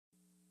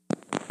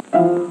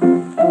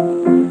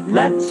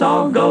Let's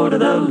all go to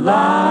the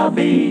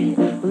lobby.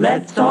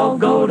 Let's all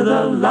go to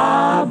the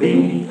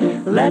lobby.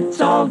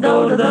 Let's all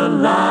go to the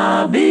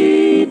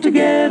lobby to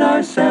get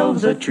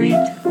ourselves a treat.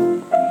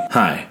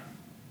 Hi.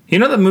 You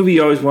know that movie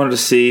you always wanted to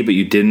see, but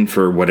you didn't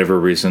for whatever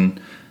reason?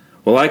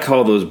 Well, I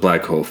call those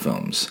black hole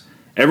films.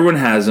 Everyone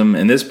has them,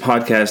 and this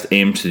podcast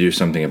aims to do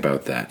something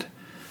about that.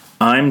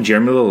 I'm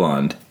Jeremy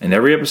Lalonde, and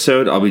every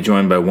episode I'll be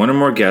joined by one or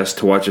more guests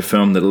to watch a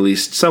film that at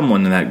least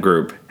someone in that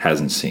group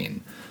hasn't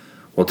seen.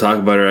 We'll talk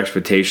about our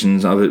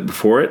expectations of it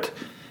before it,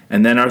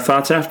 and then our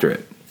thoughts after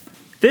it.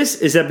 This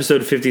is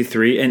episode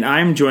 53, and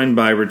I'm joined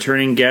by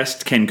returning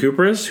guest Ken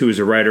Kupras, who is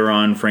a writer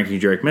on Frankie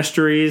Drake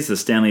Mysteries, The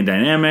Stanley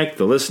Dynamic,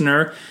 The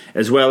Listener,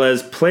 as well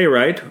as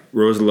playwright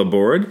Rosa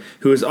Laborde,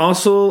 who is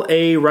also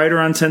a writer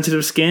on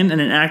Sensitive Skin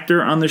and an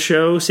actor on the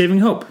show Saving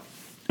Hope.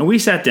 And we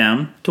sat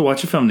down to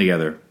watch a film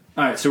together.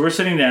 Alright, so we're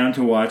sitting down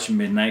to watch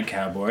Midnight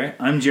Cowboy.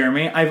 I'm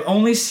Jeremy. I've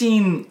only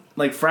seen,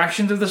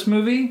 fractions of this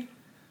movie.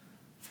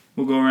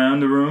 We'll go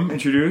around the room,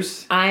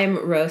 introduce. I'm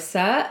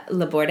Rosa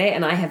Laborde,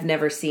 and I have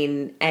never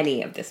seen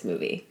any of this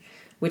movie,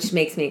 which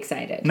makes me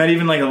excited. Not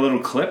even a little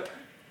clip?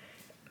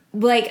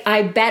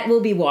 I bet we'll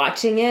be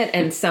watching it,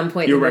 and at some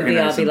point in the movie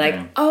I'll be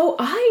like, oh,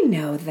 I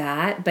know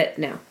that, but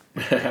no.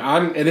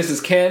 And this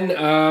is Ken.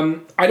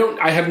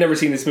 I have never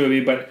seen this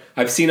movie, but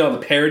I've seen all the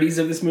parodies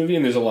of this movie,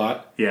 and there's a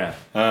lot. Yeah.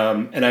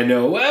 And I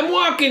know I'm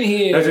walking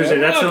here. That's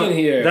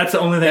the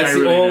only thing I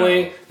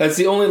really know. That's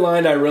the only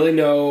line I really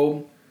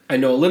know. I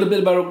know a little bit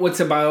about what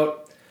it's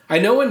about. I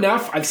know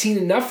enough. I've seen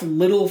enough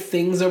little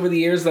things over the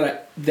years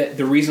that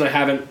the reason I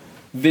haven't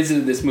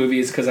visited this movie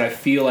is because I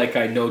feel like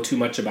I know too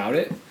much about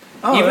it.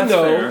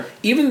 Oh,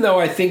 even though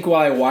I think while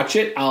I watch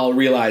it, I'll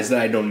realize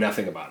that I know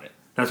nothing about it.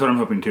 That's what I'm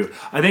hoping too.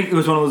 I think it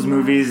was one of those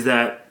movies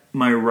that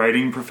my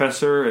writing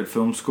professor at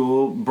film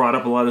school brought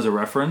up a lot as a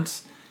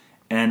reference,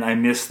 and I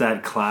missed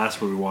that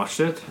class where we watched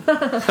it.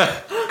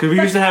 Because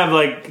we used to have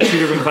 2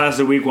 different classes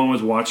a week. One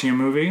was watching a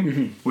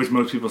movie, which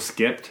most people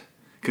skipped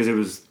because it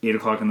was 8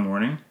 o'clock in the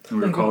morning and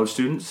we were college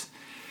students.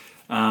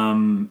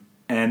 And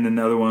then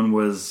the other one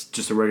was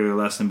just a regular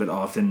lesson, but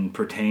often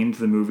pertained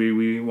to the movie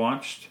we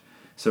watched.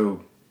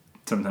 So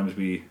sometimes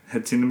we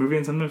had seen the movie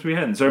and sometimes we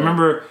hadn't. So I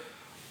remember...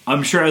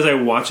 I'm sure as I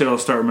watch it, I'll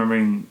start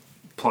remembering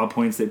plot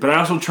points. But I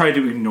also tried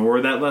to ignore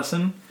that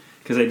lesson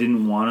because I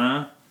didn't want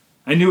to.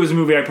 I knew it was a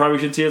movie I probably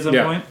should see at some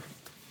point.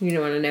 You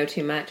don't want to know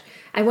too much.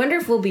 I wonder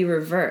if we'll be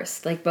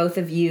reversed. Both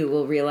of you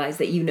will realize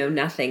that you know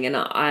nothing, and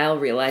I'll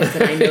realize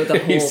that I know the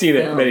whole You've seen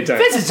film. it many times.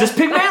 This is just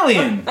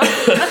Pygmalion!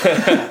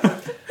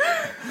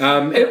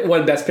 It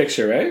won Best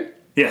Picture, right?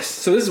 Yes.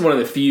 So this is one of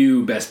the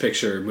few Best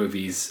Picture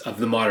movies of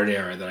the modern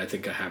era that I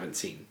think I haven't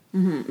seen.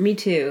 Mm-hmm. Me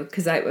too,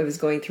 because I was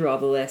going through all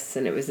the lists,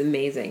 and it was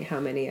amazing how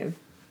many of.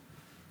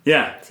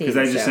 Yeah, because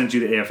I just sent you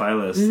the AFI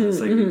list. It's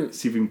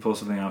see if we can pull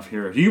something off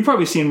here. You've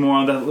probably seen more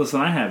on that list than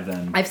I have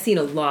then. I've seen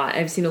a lot.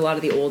 I've seen a lot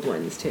of the old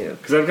ones too.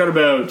 Because I've got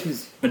about a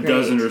great.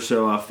 dozen or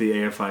so off the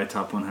AFI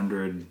Top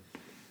 100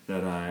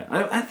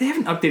 that they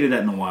haven't updated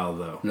that in a while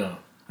though. No.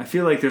 I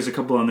feel like there's a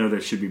couple on there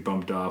that should be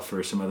bumped off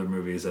for some other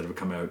movies that have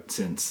come out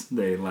since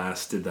they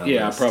last did that list.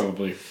 Yeah,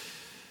 probably.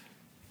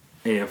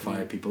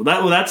 AFI people.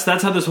 That's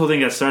how this whole thing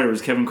got started.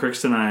 Was Kevin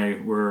Crixton and I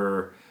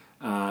were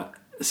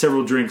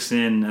several drinks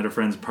in at a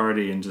friend's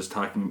party and just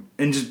talking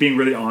and just being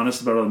really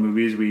honest about all the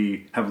movies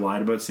we have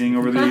lied about seeing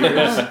over the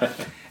years.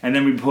 And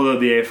then we pulled out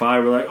the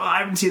AFI. We're like, oh, I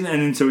haven't seen that.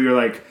 And then so we were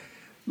like,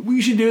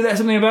 we should do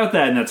something about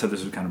that. And that's how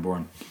this was kind of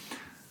born.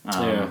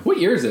 Yeah. What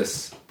year is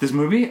this? This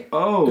movie?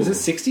 Oh, is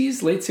this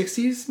 60s? Late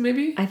 60s,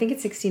 maybe? I think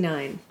it's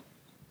 69.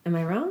 Am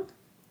I wrong?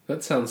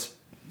 That sounds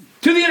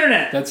to the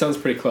internet. That sounds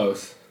pretty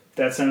close.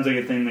 That sounds like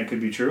a thing that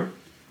could be true.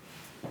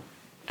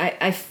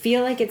 I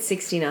feel like it's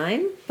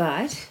 69,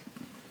 but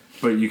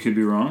you could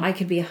be wrong. I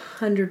could be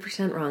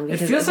 100% wrong. It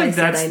feels like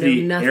that's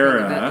the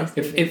era.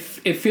 It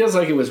feels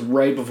like it was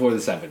right before the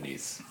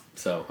 70s.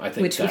 So I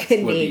think that's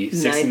would be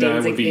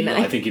 69 would be.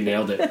 I think you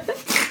nailed it.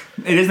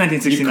 It is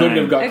 1969. You couldn't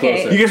have got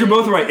closer. You guys are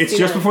both right. It's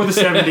just before the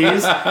 70s, and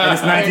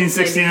it's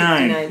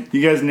 1969.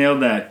 You guys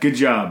nailed that. Good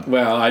job.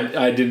 Well,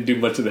 I didn't do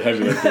much of the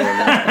heavy lifting on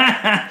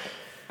that.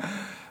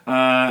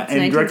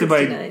 And directed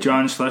by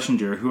John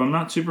Schlesinger, who I'm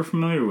not super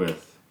familiar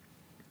with.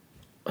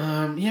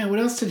 Yeah, what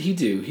else did he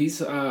do?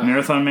 He's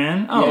Marathon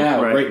Man. Oh, yeah,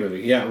 right. Great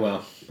movie. Yeah,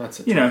 well, that's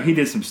it. He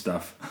did some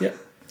stuff. Yeah,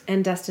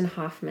 and Dustin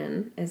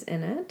Hoffman is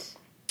in it.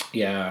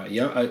 Yeah,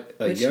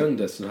 young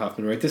Dustin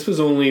Hoffman. Right, this was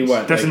only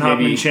what Dustin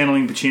Hoffman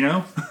channeling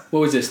Pacino.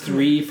 What was this?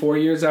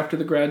 3-4 years after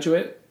The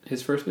Graduate,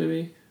 his first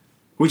movie,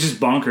 which is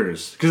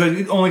bonkers.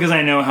 Only because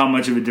I know how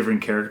much of a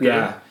different character.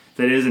 Yeah.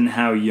 That is, and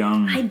how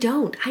young I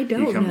don't he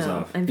comes know.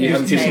 off. You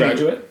haven't seen The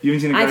Graduate? You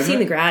haven't seen The Graduate? I've seen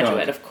The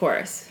Graduate, of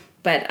course.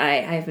 But I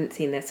haven't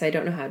seen this, so I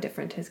don't know how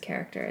different his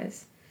character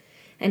is.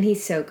 And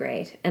he's so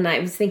great. And I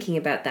was thinking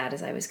about that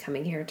as I was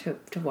coming here to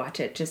watch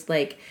it. Just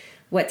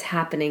what's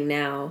happening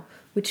now,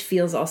 which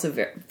feels also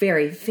very,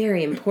 very,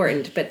 very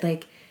important.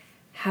 But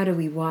how do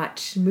we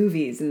watch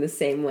movies in the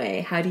same way?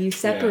 How do you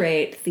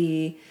separate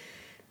the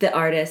the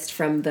artist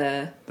from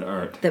the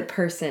art. the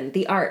person,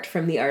 the art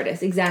from the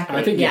artist. Exactly.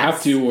 I think you yes.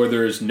 have to, or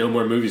there's no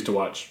more movies to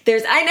watch.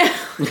 I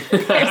know.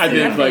 I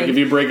did, like, if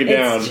you break it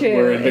down,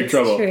 we're in big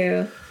trouble.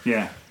 True.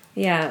 Yeah.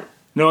 Yeah.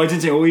 No, I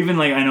did say. Well, even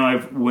like I know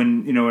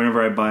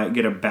whenever I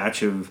get a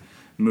batch of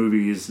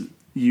movies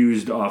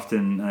used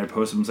often, and I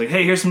post them. It's like,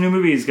 hey, here's some new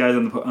movies, guys,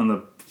 on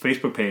the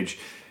Facebook page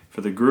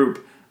for the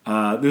group.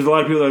 There's a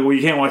lot of people like, well,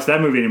 you can't watch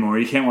that movie anymore.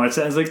 You can't watch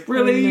that. It's like,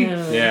 really?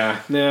 No.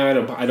 Yeah, no,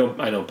 I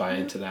don't buy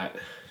into that.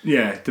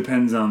 Yeah, it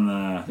depends on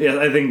the. Yeah,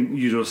 I think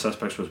Usual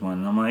Suspects was one.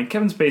 And I'm like,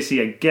 Kevin Spacey,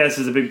 I guess,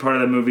 is a big part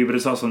of that movie, but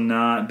it's also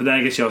not. But then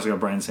I guess you also got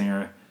Bryan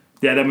Singer.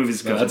 Yeah, that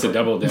movie's. No, that's a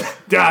double dip.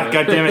 God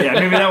damn it! Yeah,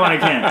 maybe that one I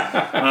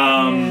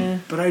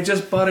can't. But I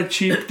just bought a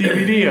cheap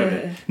DVD of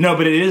it. No,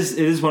 but it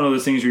is one of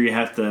those things where you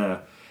have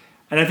to,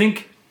 and I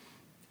think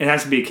it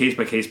has to be a case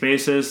by case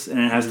basis, and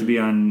it has to be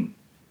on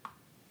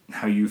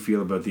how you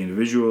feel about the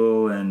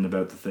individual and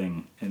about the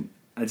thing. And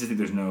I just think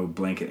there's no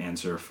blanket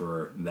answer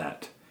for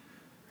that.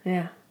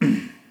 Yeah.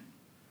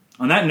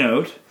 On that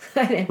note,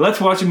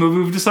 let's watch a movie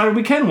we've decided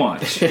we can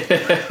watch.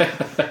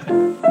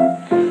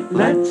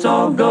 Let's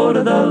all go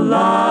to the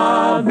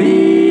lobby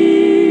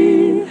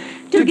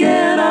to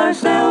get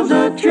ourselves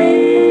a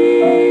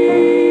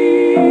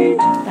treat.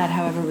 That,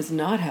 however, was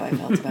not how I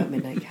felt about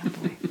Midnight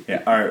Cowboy.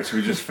 Yeah, alright, so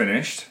we just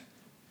finished.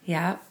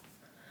 Yeah.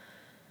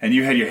 And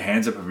you had your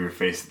hands up over your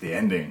face at the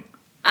ending.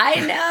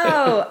 I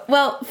know.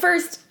 Well,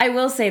 first, I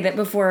will say that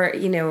before,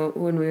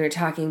 when we were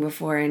talking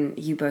before and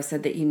you both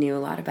said that you knew a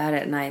lot about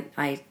it, and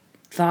I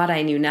thought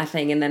I knew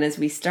nothing, and then as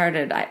we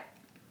started, I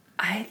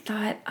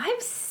thought,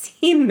 I've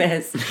seen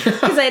this.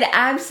 Because I'd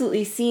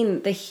absolutely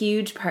seen the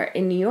huge part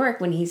in New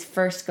York when he's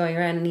first going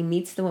around and he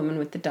meets the woman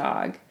with the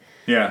dog.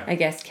 Yeah. I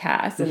guess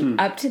Cass.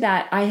 And up to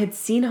that, I had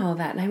seen all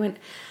that. And I went,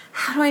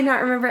 how do I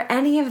not remember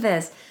any of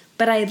this?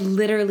 But I had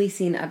literally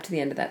seen up to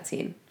the end of that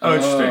scene. Oh,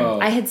 interesting.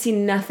 I had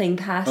seen nothing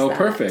past that. Oh,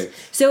 perfect.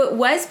 So it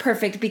was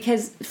perfect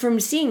because from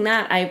seeing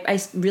that,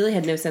 I really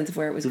had no sense of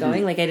where it was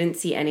going. Like, I didn't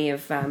see any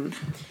of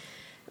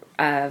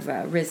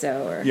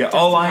Rizzo or... Yeah, Justin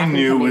all I Hoffman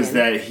knew coming was in.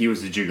 that he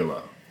was a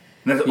gigolo.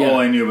 That's all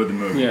I knew about the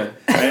movie. Yeah.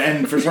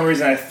 And for some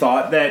reason I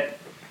thought that...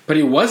 But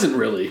he wasn't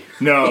really.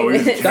 No,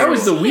 it was That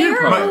was the weird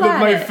part.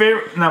 my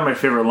favorite... Not my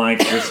favorite line,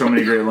 because there's so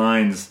many great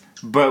lines...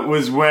 But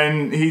was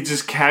when he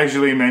just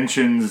casually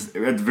mentions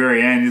at the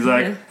very end, he's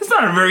like, "It's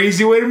not a very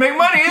easy way to make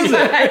money, is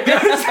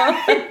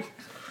it?"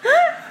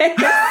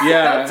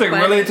 Yeah. It's like,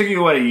 really? It took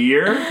you, what, a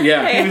year?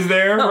 Yeah. He was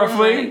there,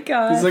 roughly? Oh my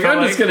God. He's like,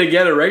 I'm just going to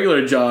get a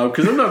regular job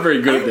because I'm not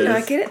very good at I'm not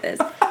this. good at this.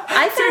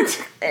 I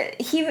thought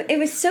it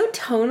was so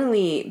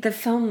tonally, the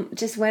film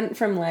just went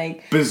from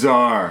like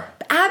Bizarre.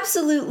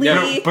 absolutely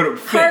Yeah, but it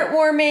fit.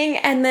 heartwarming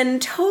and then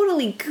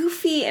totally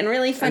goofy and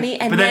really funny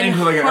and But then then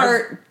into like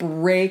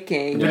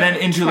heartbreaking. But then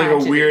into like a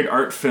Tragedy. weird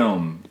art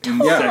film. Yeah,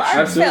 art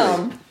absolutely.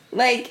 film.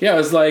 Like, Yeah, it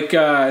was like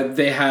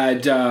they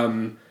had,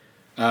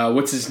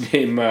 what's his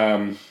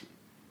name?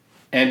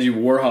 Andy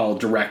Warhol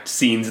direct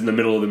scenes in the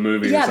middle of the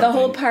movie. or yeah, the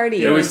whole something.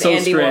 party It was was so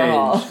Andy strange.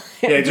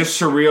 Warhol. Yeah, just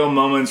surreal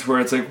moments where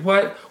it's like,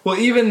 what? Well,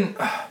 even...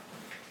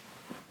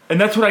 And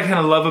that's what I kind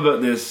of love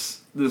about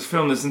this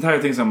film. This entire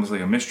thing's almost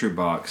like a mystery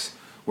box,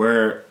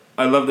 where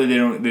I love that they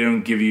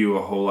don't give you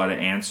a whole lot of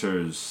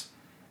answers.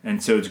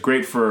 And so it's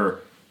great for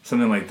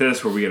something like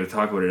this where we get to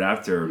talk about it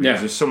after.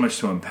 Because there's so much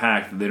to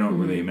unpack that they don't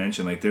really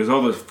mention. Like, there's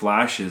all those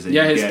flashes that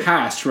Yeah, you his get.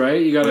 past,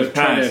 right? You got to His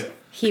try past. to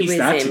He piece was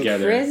that in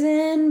together.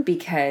 prison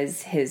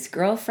because his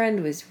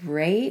girlfriend was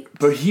raped.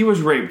 But he was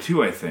raped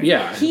too, I think.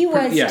 Yeah. He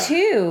was yeah.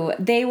 too.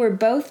 They were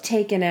both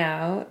taken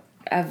out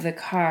of the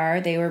car.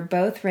 They were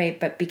both raped,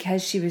 but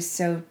because she was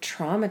so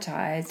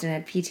traumatized and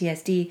had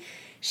PTSD,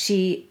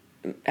 she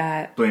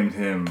Blamed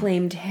him.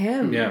 blamed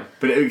him. Yeah.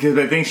 But because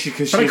I think But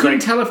I she's couldn't like...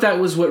 tell if that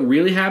was what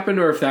really happened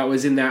or if that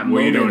was in that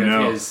Well, you moment don't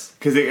know. of his...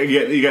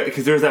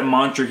 Because there's that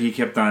mantra he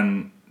kept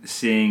on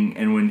seeing,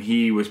 and when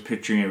he was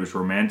picturing it was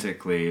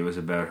romantically, it was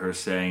about her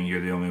saying, "You're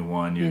the only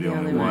one, you're the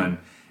only one."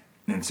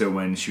 And so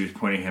when she was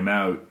pointing him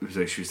out, it was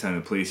like she was telling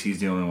the police, "He's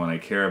the only one I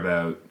care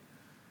about,"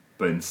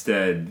 but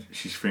instead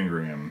she's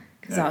fingering him.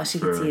 Because all she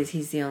could see is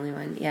he's the only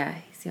one. Yeah,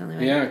 he's the only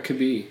one. Yeah, it could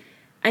be.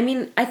 I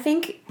mean, I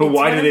think. But it's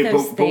why one did of they?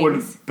 those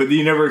But things-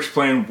 you never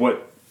explain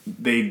what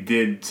they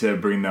did to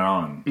bring that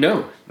on.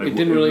 No, Like, it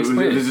didn't really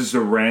explain It was it. just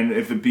a random.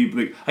 If the people,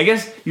 like, I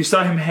guess you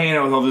saw him hanging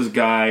out with all those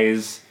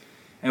guys,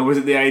 and was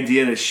it the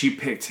idea that she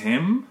picked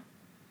him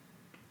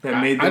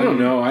that made? I them, don't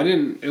know. I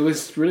didn't. It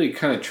was really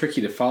kind of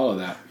tricky to follow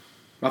that.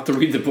 I'll have to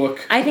read the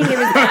book. I think it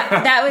was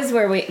that was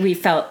where we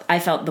felt. I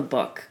felt the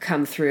book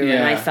come through,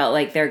 and I Yeah. felt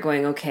like they're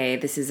going, okay,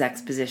 this is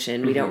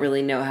exposition. We don't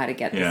really know how to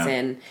get this Yeah.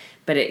 in,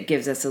 but it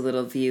gives us a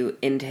little view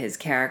into his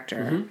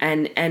character,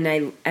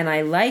 Mm-hmm. and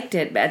I liked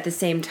it. But at the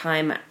same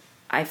time,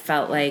 I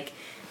felt like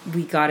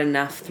we got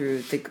enough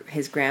through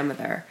his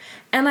grandmother,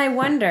 and I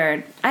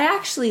wondered. I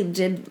actually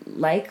did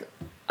like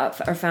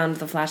or found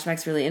the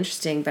flashbacks really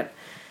interesting, but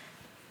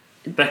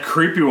That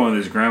creepy one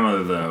with his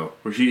grandmother, though,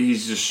 where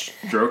he's just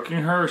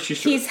stroking her.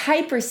 He's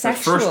hypersexualized. That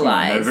first one,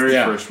 that very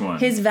first one.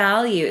 His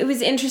value. It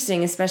was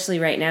interesting, especially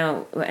right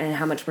now, and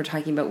how much we're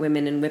talking about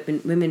women and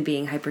women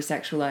being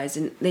hypersexualized,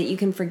 and that you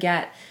can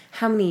forget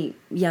how many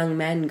young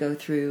men go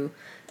through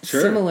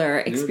similar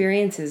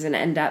experiences and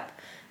end up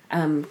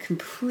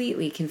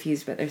completely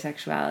confused about their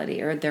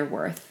sexuality or their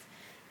worth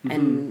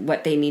and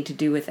what they need to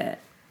do with it.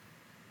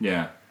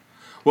 Yeah.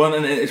 Well,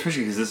 and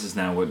especially because this is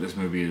now what this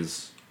movie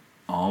is.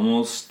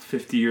 Almost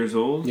 50 years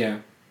old? Yeah.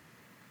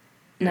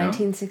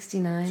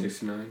 1969.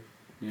 69,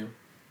 yeah.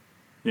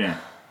 Yeah.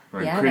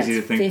 Right. Yeah, Crazy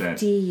that's to think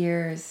 50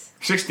 years.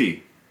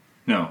 60.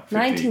 No, 50.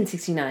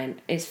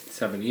 1969 is...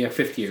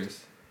 50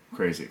 years.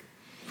 Crazy.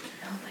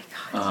 Oh my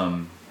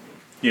God.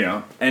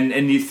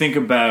 And you think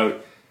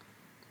about,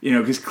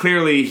 because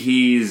clearly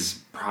he's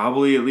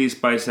probably at least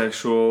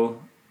bisexual,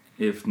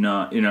 if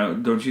not,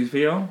 don't you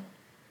feel?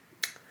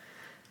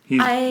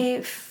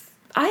 I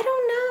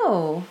don't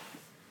know.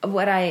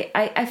 What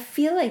I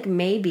feel like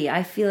maybe.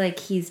 I feel like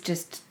he's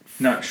just...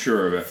 Not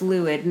sure of it.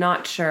 Fluid,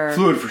 not sure.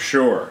 Fluid for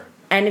sure.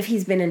 And if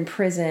he's been in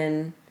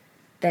prison,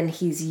 then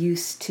he's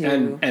used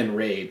to... And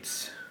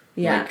rapes.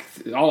 Yeah.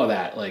 All of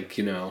that,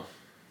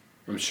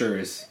 I'm sure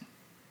is...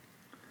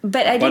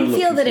 But I didn't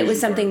feel that it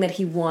was something that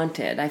he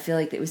wanted. I feel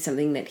like it was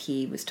something that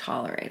he was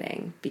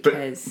tolerating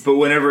because... But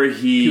whenever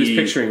he was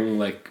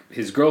picturing,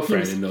 his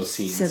girlfriend in those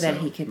scenes. So that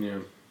he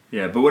could...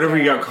 Yeah, but whenever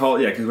he got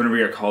called... Yeah, because whenever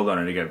he got called on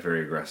it, he got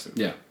very aggressive.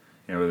 Yeah.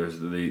 There's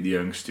the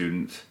young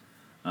student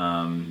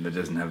that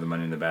doesn't have the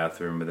money in the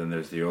bathroom, but then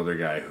there's the older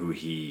guy who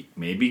he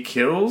maybe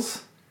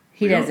kills.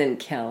 He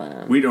doesn't kill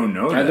him. We don't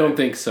know that. I don't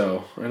think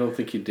so. I don't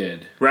think he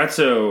did.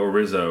 Ratzo or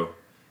Rizzo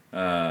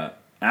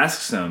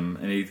asks him,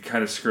 and he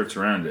kind of skirts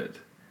around it.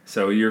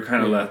 So you're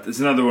kind of left... It's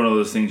another one of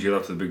those things you're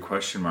left with a big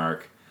question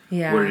mark.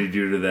 Yeah. What did he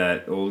do to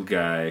that old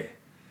guy?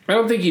 I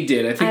don't think he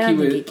did. I think he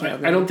was...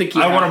 I don't think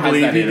he... I want to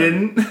believe he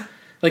didn't.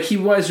 He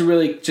was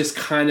really just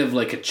kind of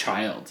like a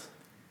child.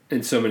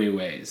 In so many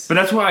ways. But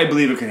that's why I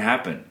believe it could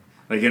happen.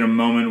 In a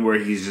moment where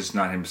he's just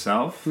not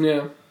himself.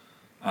 Yeah.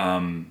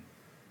 I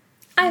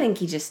think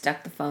he just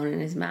stuck the phone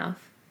in his mouth.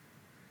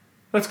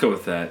 Let's go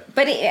with that.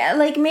 But,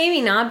 maybe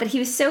not, but he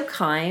was so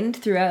kind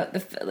throughout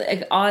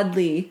the...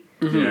 oddly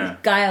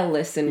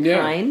guileless and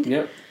kind.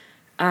 Yep.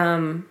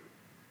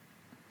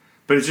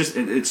 But it's just...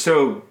 It's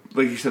so...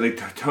 Like you said,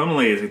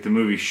 tonally, it's the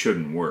movie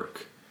shouldn't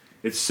work.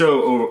 It's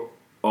so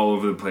all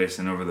over the place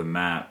and over the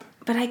map.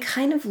 But I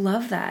kind of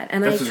love that,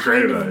 and That's I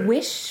kind of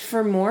wish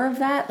for more of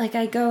that.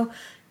 I go,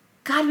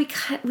 God,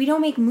 we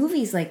don't make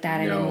movies like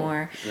that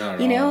anymore.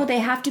 Not at all. They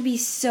have to be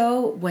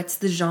so. What's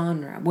the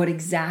genre? What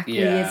exactly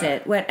is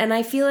it? And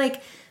I feel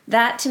like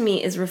that to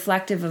me is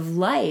reflective of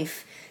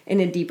life in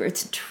a deeper.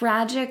 It's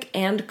tragic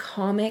and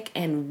comic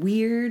and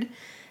weird.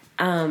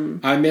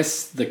 I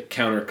miss the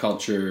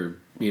counterculture,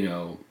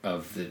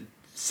 of the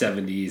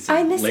 70s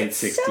and late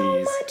 60s.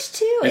 So much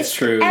too. It's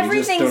true.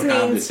 Everything's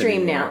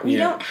mainstream now. We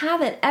don't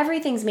have it.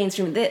 Everything's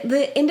mainstream.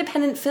 The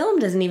independent film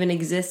doesn't even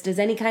exist as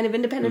any kind of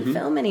independent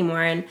film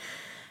anymore. And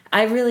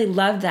I really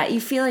love that.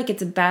 You feel like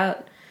it's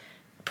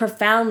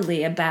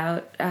profoundly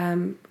about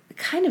kind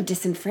of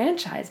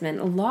disenfranchisement,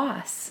 a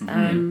loss.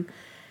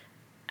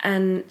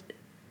 And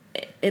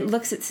it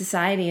looks at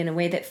society in a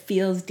way that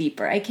feels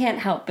deeper. I can't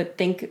help but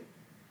think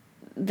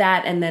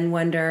that and then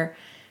wonder,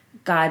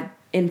 God,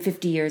 in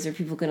 50 years, are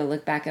people going to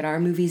look back at our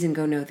movies and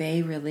go, no,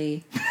 they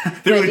really...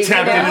 they really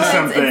tapped into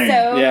something.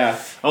 So,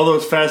 all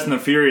those Fast and the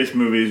Furious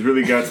movies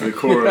really got to the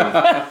core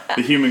of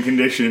the human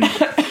condition.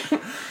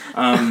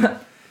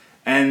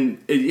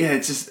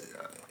 It's just...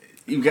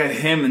 You've got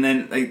him, and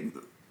then,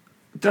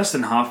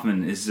 Dustin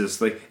Hoffman is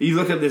just, You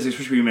look at this,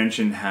 especially you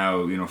mentioned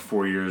how,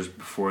 4 years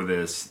before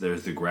this,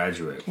 there's The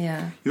Graduate.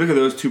 Yeah. You look at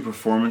those two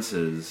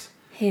performances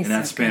in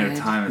that span of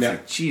time,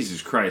 it's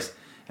Jesus Christ.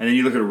 And then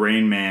you look at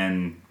Rain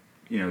Man...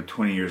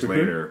 20 years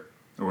later,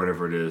 or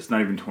whatever it is.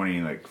 Not even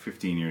 20,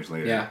 15 years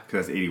later. Yeah.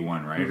 Because that's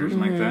 81, right? Or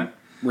something like that.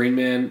 Rain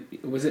Man,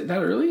 was it that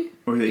early?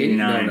 Or was it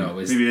 89? No,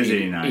 maybe it is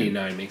 89.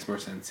 89 makes more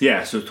sense.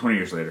 Yeah, so 20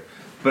 years later.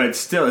 But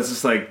still, it's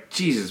just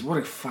Jesus, what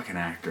a fucking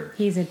actor.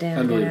 He's a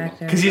damn good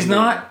actor. Because he's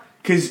not...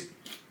 Because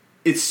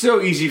it's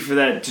so easy for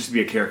that just to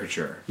be a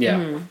caricature.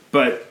 Yeah.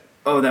 But,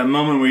 that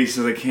moment where he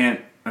says,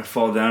 I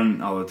fall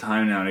down all the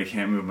time now and I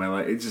can't move my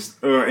leg. It's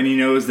just... and he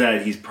knows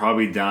that he's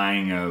probably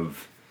dying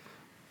of...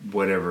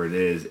 whatever it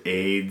is,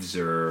 AIDS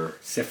or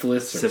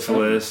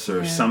syphilis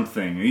or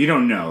something. You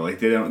don't know.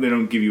 They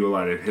don't give you a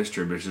lot of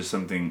history, but it's just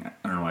something.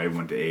 I don't know why he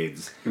went to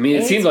AIDS. I mean,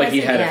 it seems like he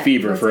had a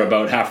fever for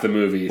about half the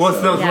movie. Well,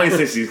 it's the late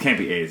 60s. It can't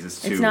be AIDS.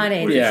 It's not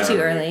AIDS. It's too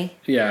early.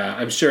 Yeah,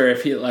 I'm sure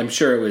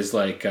it was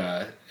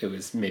it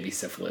was maybe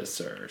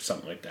syphilis or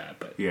something like that.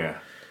 But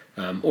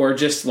or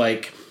just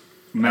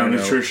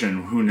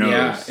malnutrition. Who knows?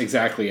 Yeah,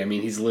 exactly. I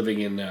mean, he's living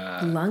in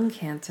lung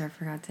cancer,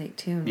 for God's sake,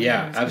 too.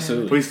 Yeah,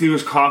 absolutely. He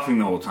was coughing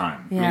the whole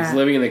time. Yeah. I mean, he's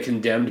living in a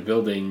condemned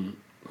building,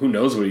 who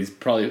knows what he's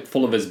probably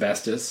full of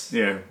asbestos.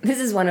 Yeah. This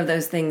is one of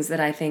those things that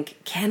I think,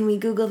 can we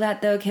Google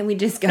that though? Can we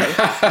just go,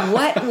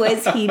 what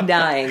was he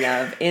dying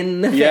of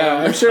in the Yeah,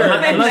 film? I'm sure.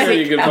 I'm sure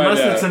you can find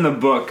Unless it's out. in the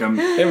book.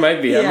 It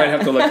might be. I Yeah. might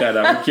have to look that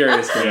up. I'm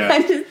curious. Yeah.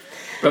 I'm just,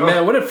 But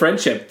man, what a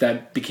friendship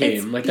that became.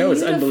 It's Like, that was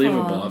beautiful.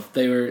 unbelievable. If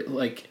they were,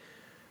 like,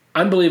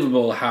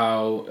 unbelievable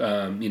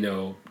how,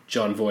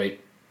 John Voight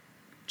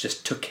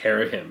just took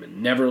care of him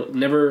and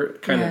never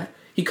kind Yeah. of,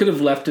 he could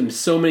have left him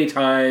so many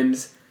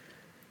times.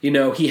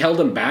 He held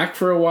him back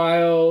for a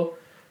while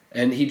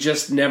and he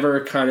just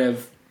never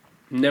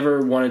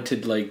wanted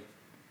to, like,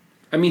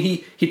 I mean,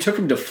 he took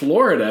him to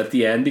Florida at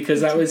the end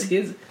because that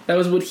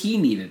was what he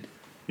needed.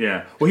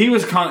 Yeah. Well, he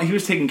was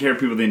taking care of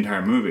people the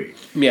entire movie.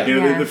 Yeah.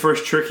 Yeah. The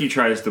first trick he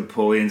tries to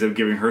pull, he ends up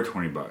giving her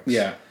 $20.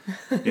 Yeah.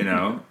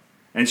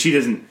 And she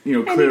doesn't, and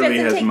he clearly doesn't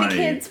has take money.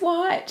 the kids'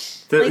 watch.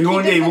 He Like,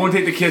 won't doesn't-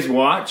 take the kids'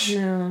 watch.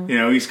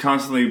 No. He's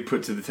constantly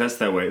put to the test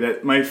that way.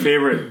 That my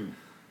favorite,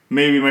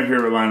 maybe my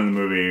favorite line in the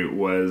movie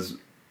was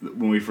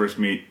when we first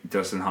meet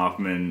Dustin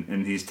Hoffman,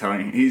 and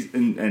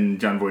and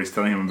John Voight's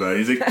telling him about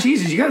it. He's like,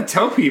 Jesus, you got to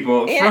tell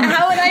people. Yeah,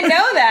 how would I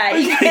know that?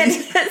 You can't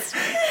just...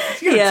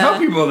 You got to tell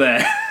people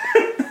that.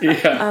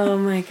 Yeah. Oh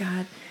my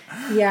God.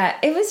 Yeah,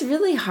 it was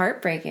really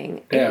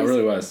heartbreaking. Yeah, it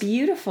really was.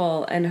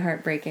 Beautiful and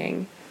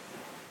heartbreaking.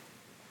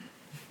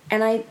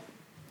 And I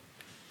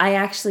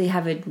actually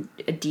have a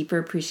deeper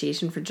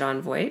appreciation for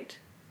John Voight.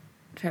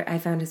 I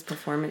found his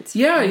performance.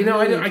 Yeah,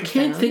 really I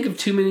can't profound. think of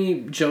too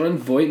many John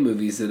Voight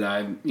movies that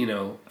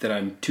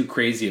I'm too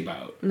crazy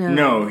about.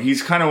 No,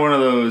 he's kind of one of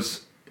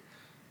those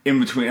in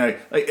between.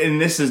 And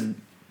this is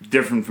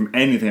different from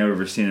anything I've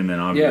ever seen him in.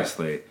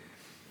 Obviously,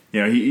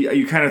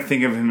 you kind of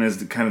think of him as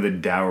the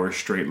dour,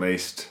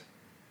 straight-laced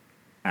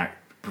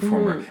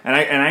performer, and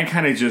I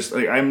kind of just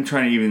like I'm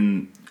trying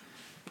to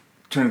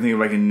think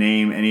if I can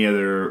name any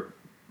other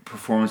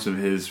performance of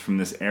his from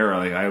this era.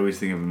 Like I always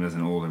think of him as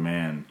an older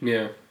man.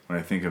 Yeah. When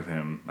I think of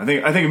him, I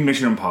think of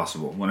Mission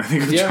Impossible when I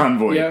think of John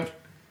Voight. Yeah.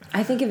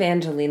 I think of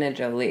Angelina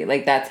Jolie.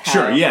 Like that's how.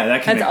 Sure, yeah,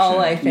 that That's all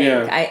I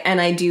connection. think.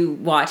 Yeah. I do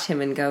watch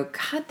him and go,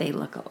 God, they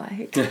look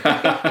alike.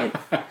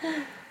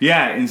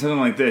 Yeah, in something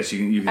like this,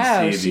 you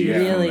can see She the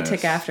really youthfulness.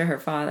 took after her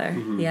father.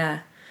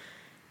 Yeah,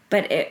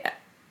 but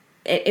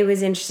it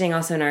was interesting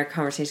also in our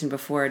conversation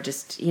before,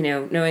 just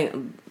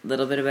knowing a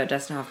little bit about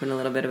Dustin Hoffman, a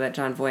little bit about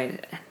John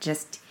Voight.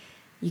 Just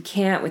you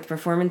can't with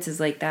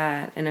performances like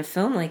that in a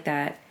film like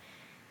that.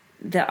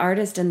 The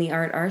artist and the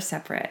art are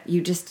separate.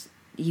 You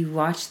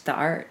watch the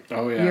art.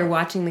 Oh, yeah. You're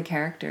watching the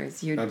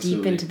characters. You're deep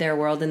Absolutely. into their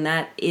world, and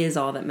that is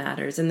all that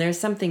matters. And there's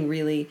something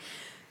really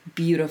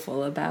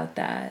beautiful about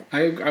that.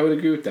 I would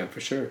agree with that for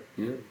sure.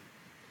 Yeah.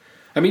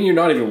 I mean, you're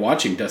not even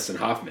watching Dustin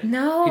Hoffman.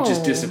 No. He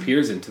just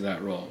disappears into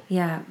that role.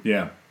 Yeah.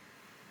 Yeah.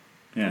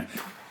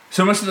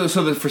 So much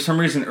for some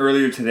reason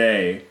earlier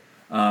today,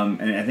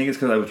 and I think it's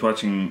because I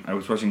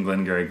was watching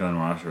Glengarry Glen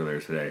Ross earlier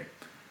today.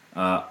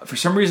 For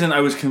some reason, I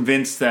was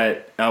convinced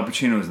that Al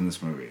Pacino was in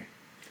this movie.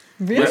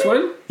 Really? This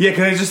one? Yeah,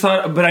 because I just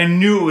thought, but I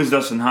knew it was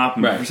Dustin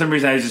Hoffman. Right. For some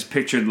reason, I just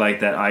pictured like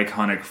that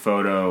iconic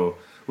photo,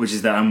 which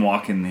is that I'm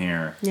walking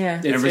here. Yeah.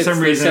 It's, And for it's some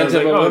the reason, I was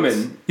Scent of like, a oh, Woman.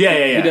 it's-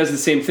 yeah. He does the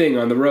same thing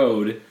on the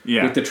road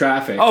Yeah. with the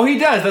traffic. Oh, he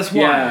does. That's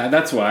why. yeah,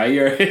 that's why.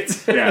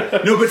 It's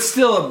Yeah. No, but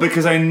still,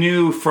 because I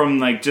knew from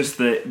like just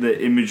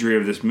the imagery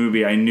of this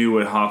movie, I knew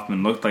what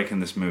Hoffman looked like in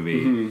this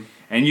movie,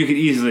 and you could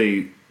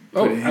easily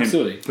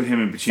absolutely put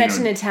him in Pacino. Such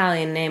an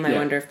Italian name. I Yeah.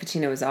 wonder if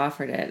Pacino was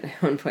offered it at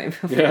one point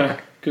before. Yeah,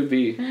 could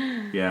be.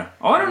 Yeah.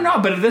 Oh, I don't know,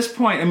 but at this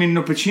point, I mean,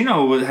 no,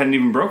 Pacino hadn't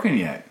even broken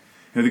yet.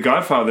 The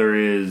Godfather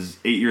is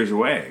 8 years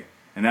away,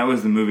 and that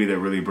was the movie that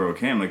really broke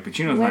him. Like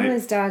Pacino's When not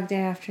was Dog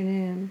Day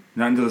Afternoon?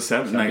 not until the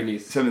 70s. Like,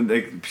 70s.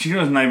 like,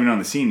 Pacino's not even on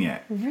the scene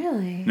yet.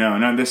 Really? No,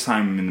 not this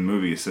time in the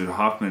movie. So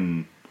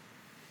Hoffman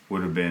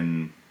would have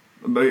been.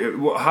 But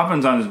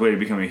Hoffman's on his way to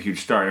becoming a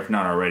huge star, if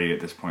not already at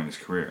this point in his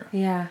career.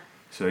 Yeah.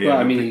 So yeah, Well,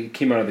 I mean, he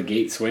came out of the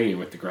gate swinging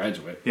with The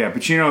Graduate. yeah,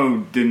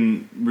 Pacino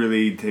didn't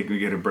really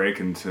get a break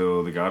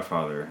until The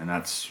Godfather, and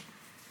that's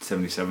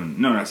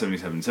 77. No, not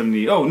 77.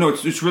 70. Oh no,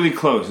 it's really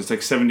close. It's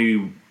like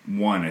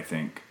 71, I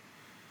think.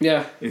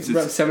 Yeah, It's- it's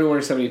around 71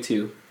 or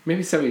 72.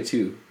 Maybe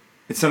 72.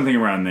 It's something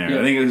around there. Yeah.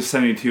 I think it was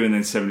 72, and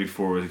then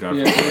 74 was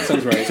Godfather. Yeah, that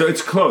sounds right. So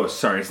it's close.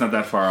 Sorry, it's not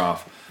that far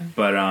off.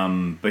 But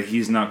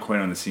he's not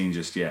quite on the scene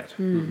just yet.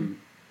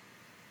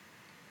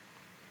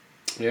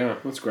 Yeah,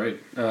 that's great.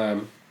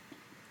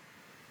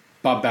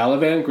 Bob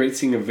Balaban, great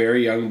seeing a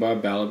very young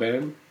Bob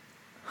Balaban.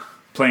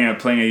 Playing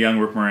a young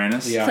Rick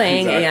Moranis. Yeah,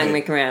 Playing exactly. a young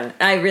McMahon.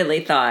 I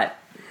really thought,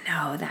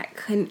 no, that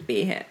couldn't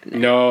be him.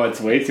 No,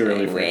 it's way too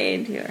early for him.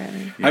 Way too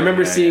early. I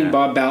remember seeing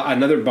yeah.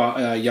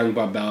 another young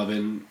Bob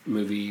Balaban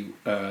movie,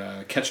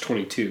 Catch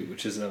 22,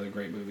 which is another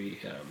great movie.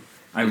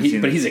 I haven't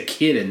seen But it. he's a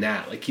kid in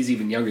that. Like, he's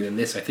even younger than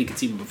this. I think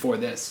it's even before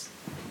this.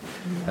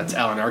 That's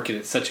Alan Arkin.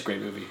 It's such a great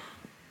movie.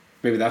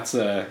 Maybe that's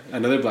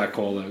another black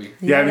hole that we...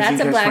 Yeah, I haven't that's seen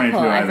a Catch black 22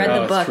 hole. I've either. read Oh,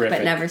 the it's book, terrific.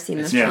 but never seen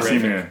the Yeah, film.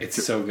 same here.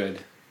 It's so good.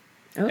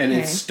 Okay. And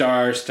it's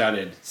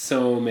star-studded.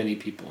 So many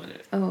people in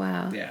it. Oh,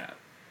 wow. Yeah.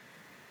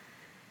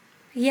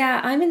 Yeah,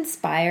 I'm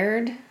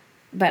inspired,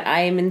 but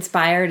I am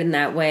inspired in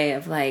that way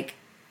of like,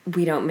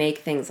 we don't make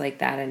things like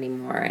that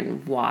anymore,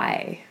 and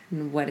why?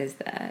 And what is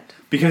that?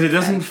 Because it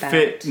doesn't What's that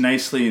fit about?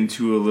 nicely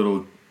into a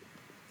little.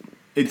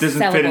 It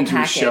doesn't Sellable fit into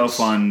package. a shelf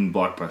on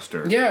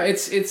Blockbuster. Yeah,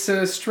 it's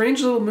a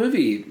strange little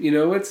movie. You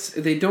know,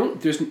 they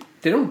don't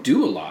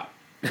do a lot.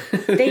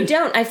 They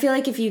don't. I feel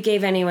like if you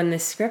gave anyone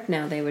this script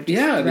now, they would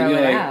just Yeah, throw they'd be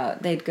it like-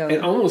 out. They'd go.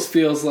 It almost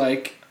feels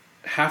like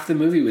half the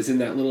movie was in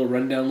that little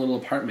rundown little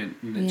apartment,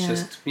 and it's Yeah.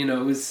 just, you know,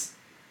 it was.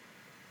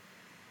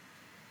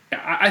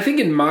 I think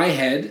in my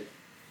head,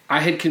 I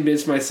had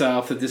convinced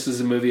myself that this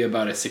was a movie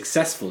about a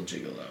successful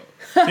gigolo.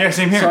 Yeah,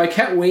 same here. So I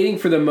kept waiting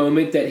for the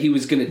moment that he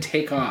was going to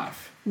take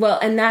off. Well,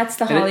 and that's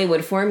the And it-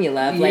 Hollywood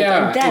formula of like,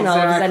 Yeah, and then all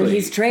of a sudden exactly.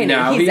 he's training.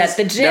 Now He's he's- at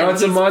the gym. now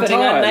it's a He's putting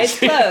on montage. nice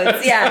clothes.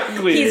 Yeah,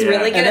 Exactly, he's yeah.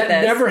 really good And at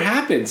that this. never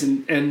happens,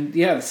 and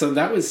yeah, so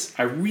that was,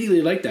 I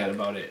really liked that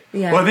about it.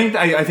 Yeah. Well,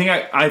 I think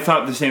I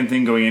thought the same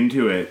thing going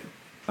into it,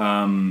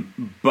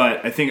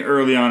 but I think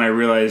early on I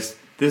realized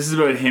this is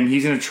about him.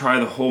 He's going to try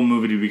the whole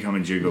movie to become a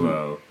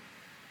gigolo,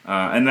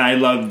 and I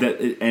loved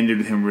that it ended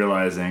with him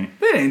realizing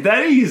it ain't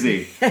that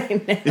easy.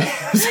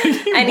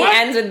 And he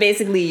ends with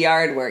basically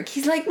yard work.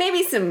 He's like,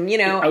 maybe some,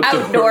 Outdoor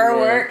outdoor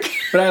work.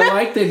 But I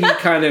like that he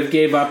kind of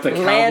gave up the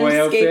cowboy Landscape.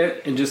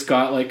 outfit and just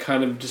got like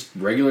kind of just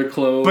regular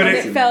clothes. But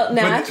it felt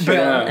natural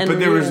and but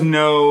there was real.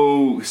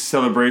 no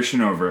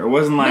celebration over it. It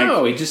wasn't like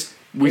no, he just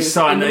we it was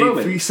saw in the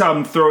moment. we saw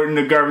him throw it in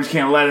the garbage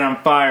can, light it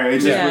on fire. It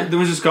just Yeah. there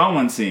was just gone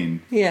one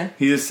scene. Yeah.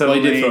 He just Well, he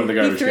suddenly did throw it in the He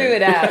garbage threw can.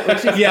 it out.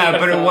 Which is yeah, but it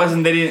beautiful.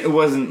 wasn't. It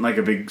wasn't like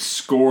a big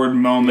scored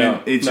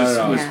moment. No, it not just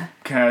at all. was Yeah.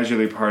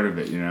 casually part of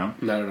it,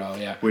 Not at all.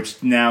 Yeah,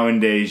 Which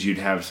nowadays you'd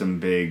have some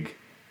big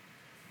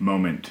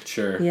moment.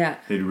 sure. Yeah.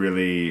 They'd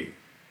really.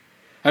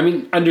 I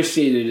mean,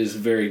 understated is a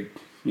very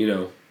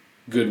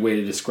good way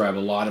to describe a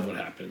lot of what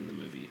happened in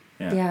the movie.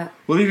 Yeah.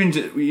 Well,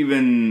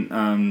 even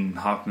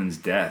Hoffman's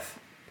death.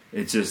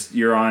 It's just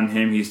you're on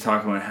him. He's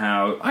talking about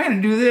how I'm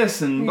gonna do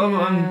this and blah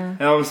blah,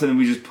 and all of a sudden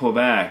we just pull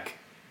back,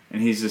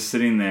 and he's just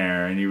sitting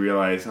there, and you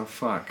realize, oh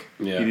fuck,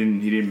 Yeah. he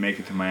didn't make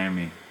it to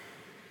Miami.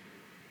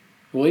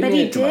 Well, But made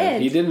he it to Miami.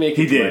 did. He did make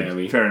it He to did,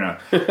 Miami. fair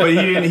enough, but he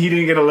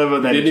didn't get to live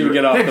out that. Didn't even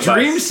get off that the bus.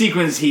 dream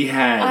sequence he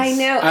has. I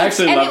know. I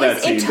actually and love it that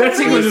was, scene. It That totally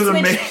sequence was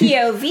switched amazing.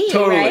 POV,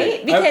 Totally.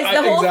 right? Because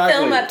the whole exactly.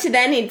 film up to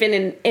then he'd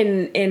been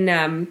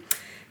in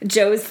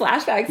Joe's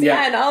flashbacks.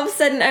 Yeah. And all of a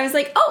sudden I was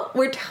like, oh,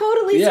 we're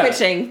totally Yeah.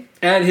 switching.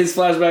 And his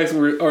flashbacks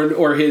were,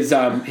 or his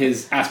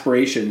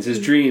aspirations, his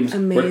dreams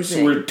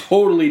Amazing. were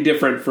totally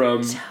different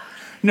from.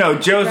 No,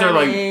 Joe's are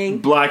Running.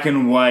 like black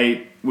and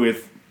white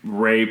with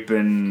rape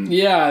and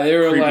Yeah, they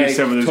were creepy like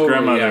stuff with his totally,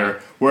 grandmother. yeah.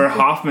 Where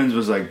Hoffman's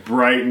was like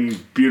bright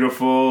and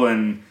beautiful,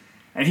 and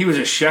he was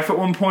a chef at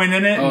one point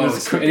in it. Oh,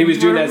 was and he was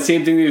doing that cooking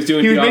same thing that he was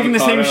doing. He was at making the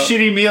same avocado.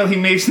 shitty meal he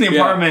makes in the Yeah.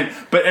 apartment,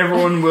 but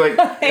everyone like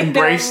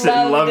embraced it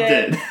and loved loved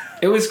it. it.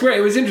 It was great.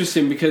 It was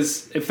interesting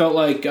because it felt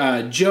like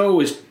Joe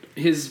was,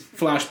 his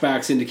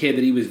flashbacks indicated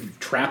that he was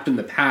trapped in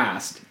the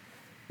past.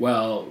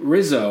 Well,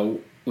 Rizzo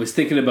was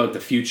thinking about the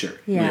future.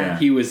 Yeah.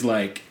 He was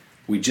like,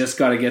 "We just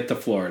got to get to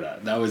Florida."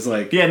 That was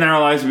like, Yeah, and then our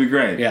lives would be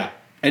great. yeah.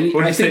 And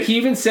What did I he think say? he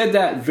even said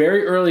that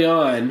very early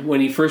on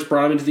when he first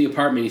brought him into the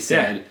apartment. He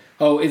said, Yeah.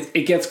 "Oh,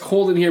 it gets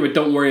cold in here, but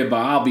don't worry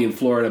about it. I'll be in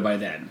Florida by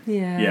then."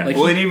 Yeah. Yeah. Like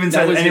well, he- it even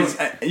that says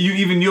was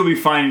you'll be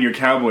fine in your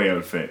cowboy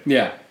outfit.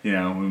 Yeah.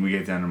 When we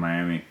get down to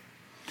Miami.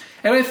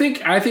 And I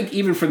think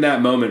even from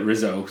that moment,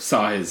 Rizzo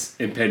saw his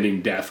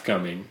impending death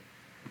coming.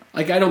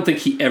 Like, I don't think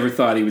he ever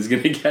thought he was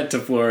going to get to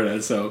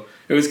Florida, so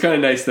it was kind of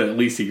nice that at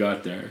least he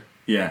got there.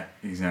 Yeah,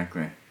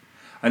 exactly.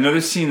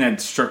 Another scene that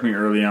struck me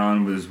early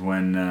on was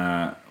when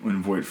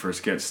Voight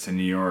first gets to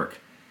New York,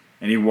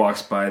 and he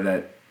walks by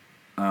that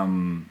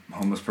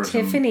homeless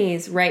person.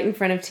 Tiffany's right in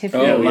front of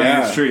Tiffany. Yeah, Oh, lying in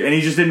yeah. the street, and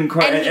he just didn't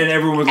cry, and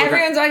everyone was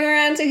everyone's walking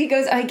around, so he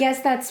goes, I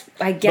guess But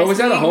was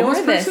that we a homeless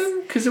ignore this. person?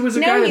 Because it was a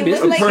No, guy in he a was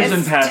business. like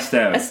person passed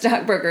out. A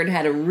stockbroker and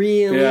had a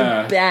really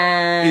Yeah.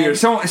 bad. Either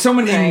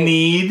someone Right. in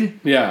need,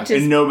 Yeah. Just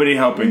and nobody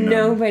helping them.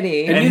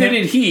 Nobody. And And neither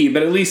him- did he,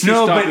 but at least he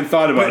stopped and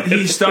thought about but it.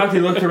 he stopped, he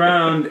looked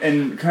around,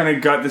 and kind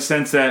of got the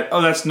sense that,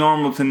 oh, that's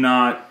normal to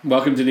not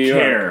Welcome to New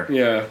York. care.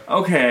 Yeah.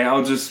 Okay,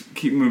 I'll just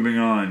keep moving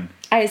on.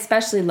 I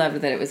especially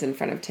loved that it was in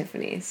front of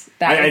Tiffany's. I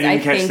That was, didn't I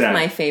catch think, that.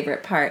 my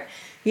favorite part.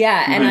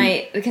 Yeah, and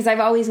Mhm. because I've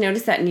always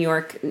noticed that New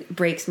York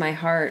breaks my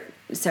heart.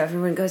 So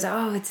everyone goes,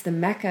 "Oh, it's the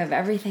mecca of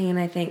everything," and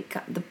I think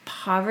God, the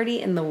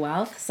poverty and the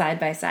wealth side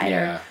by side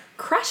Yeah. are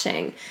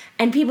crushing,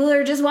 and people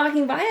are just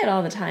walking by it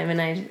all the time.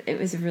 And it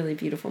was a really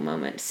beautiful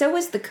moment. So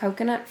was the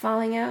coconut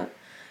falling out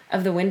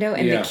of the window,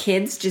 and Yeah. the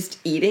kids just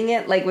eating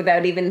it like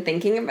without even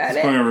thinking about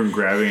Going it. over and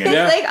grabbing it. It's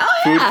Yeah. like, oh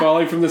Food yeah,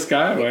 falling from the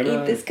sky. Why eat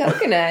not? this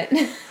coconut.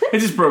 It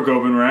just broke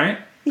open, right?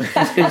 It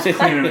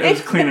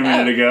was clean a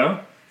minute ago.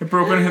 It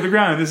broke and hit the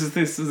ground. This is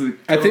a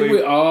I think totally-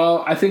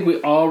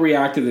 we all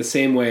reacted the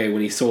same way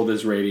when he sold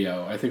his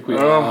radio. I think we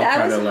Oh. all That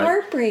kind was of like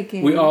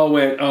heartbreaking. we all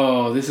went,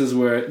 "Oh, this is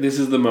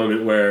the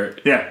moment where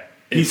Yeah,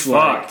 he's it's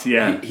like- fucked.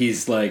 Yeah,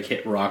 he's like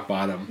hit rock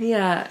bottom."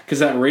 Yeah. Because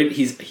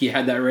he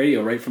had that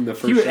radio right from the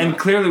first he was, shot. and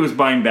clearly was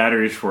buying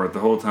batteries for it the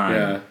whole time.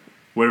 Yeah.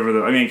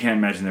 Whatever. I mean, I can't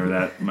imagine there were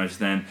that much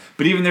then.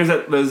 But even there's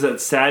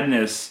that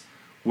sadness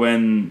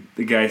when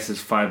the guy says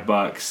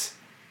 $5,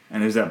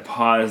 And there's that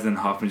pause, then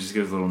Hoffman just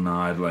gives a little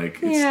nod, like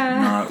it's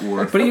Yeah. not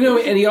worth. But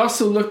and he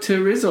also looked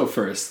to Rizzo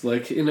first.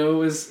 Like it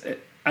was.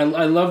 I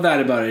love that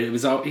about it. It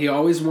was he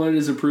always wanted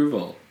his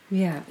approval.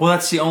 Yeah. Well,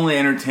 that's the only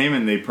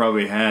entertainment they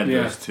probably had.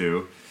 Yeah. Those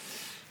two.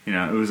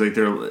 It was like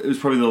it was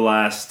probably the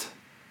last,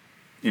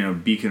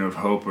 beacon of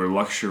hope or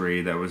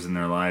luxury that was in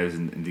their lives,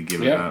 and to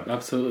give it up. Yeah,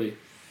 absolutely.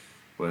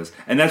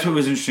 And that's what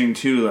was interesting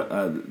too.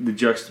 The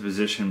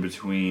juxtaposition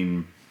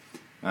between,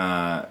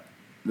 not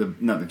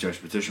the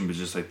juxtaposition, but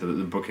just like the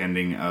book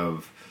ending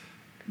of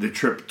the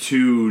trip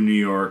to New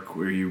York,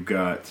 where you've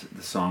got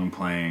the song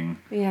playing,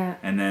 Yeah.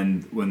 and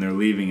then when they're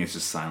leaving, it's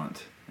just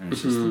silent, and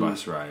it's just the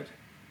bus ride.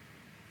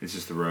 It's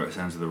just the road,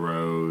 sounds of the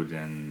road,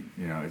 and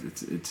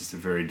it's just a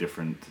very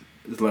different.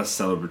 It's less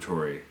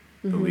celebratory.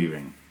 The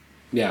leaving.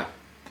 Yeah.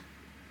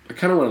 I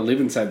kind of want to live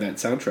inside that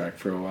soundtrack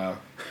for a while.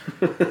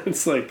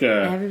 It's like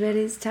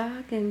Everybody's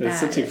talking it's about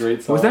such a it.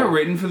 great song. Was that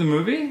written for the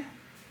movie?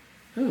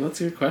 Oh, that's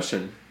a good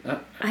question.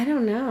 I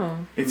don't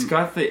know. It's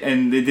got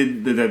and they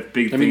did that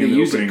big I thing mean, in they the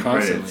use it opening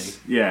constantly. credits.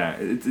 Yeah,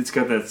 it's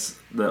got it's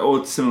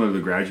similar to The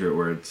Graduate,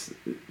 where it's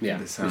Yeah,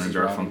 the Simon Mrs.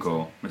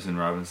 Garfunkel, Mrs.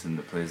 Robinson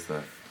that plays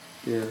the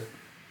Yeah.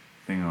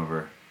 thing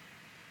over.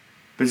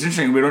 But it's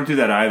interesting. We don't do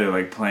that either,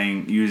 like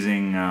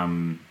using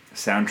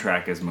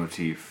soundtrack as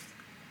motif,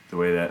 the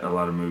way that a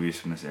lot of movies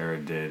from this era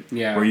did.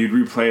 Yeah. Where you'd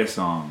replay a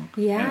song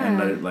Yeah. and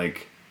let it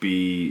like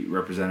be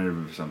representative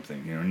of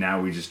something.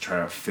 Now we just try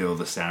to fill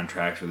the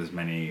soundtracks with as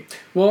many.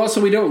 Well, also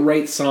we don't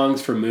write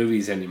songs for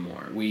movies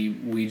anymore.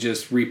 We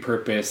just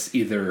repurpose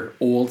either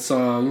old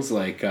songs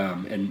like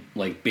and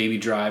like Baby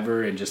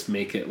Driver and just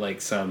make it like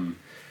some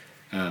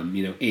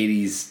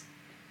 80s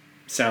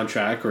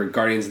soundtrack, or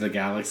Guardians of the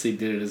Galaxy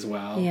did it as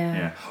well.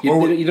 Yeah.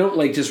 Yeah. You don't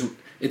like just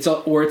it's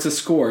a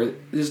score.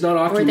 There's not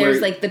often Or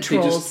there's where like the they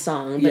Trolls just-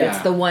 song, but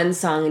it's the one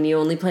song and you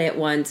only play it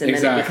once and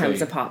then it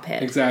becomes a pop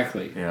hit.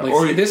 Exactly. Yeah. Like,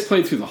 Or- this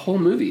played through the whole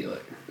movie.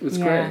 Like, it was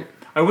Yeah. great.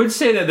 I would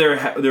say that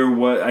there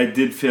was. I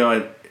did feel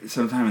like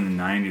sometime in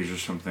the '90s or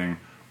something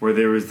where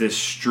there was this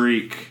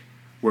streak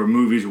where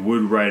movies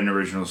would write an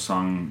original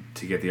song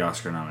to get the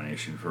Oscar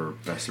nomination for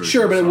best original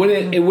Sure, but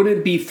song. it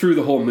wouldn't be through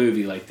the whole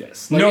movie like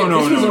this. Like, No,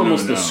 this was no,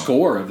 almost no. the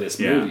score of this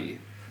Yeah. movie.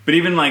 But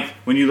even like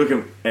when you look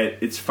at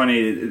it's funny.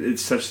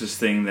 It's such this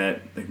thing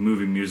that like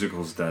movie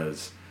musicals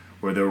does,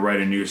 where they'll write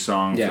a new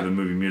song Yeah. for the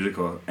movie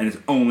musical, and it's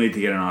only to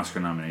get an Oscar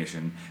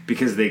nomination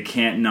because they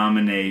can't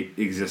nominate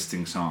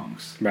existing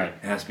songs. Right.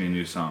 It has to be a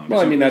new song.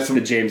 Well, I mean, that's Some-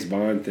 the James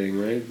Bond thing,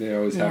 right? They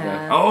always have Yeah.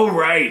 that. Oh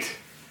right.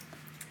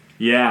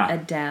 Yeah.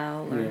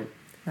 Adele or Yeah.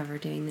 whoever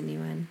doing the new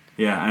one.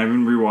 Yeah, and I've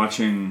been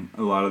rewatching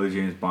a lot of the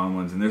James Bond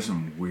ones, and there's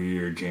some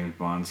weird James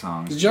Bond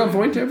songs. Is John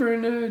Voight ever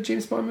in a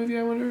James Bond movie,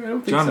 I wonder? I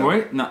don't think John so.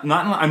 Voight? Not.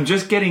 I'm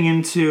just getting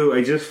into.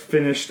 I just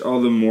finished all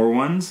the Moore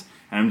ones,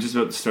 and I'm just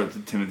about to start the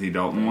Timothy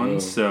Dalton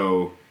ones.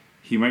 So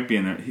he might be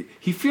in there.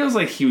 He feels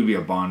like he would be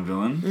a Bond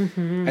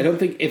villain. I don't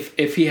think,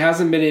 if he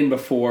hasn't been in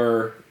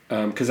before,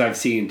 because I've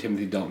seen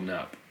Timothy Dalton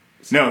up,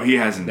 No, he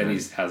hasn't. then been.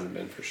 he hasn't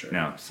been for sure.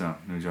 No. So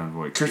no John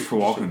Voight. Christopher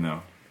Walken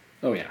though.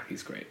 Oh, yeah,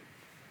 he's great.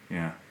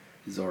 Yeah.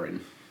 Zorin.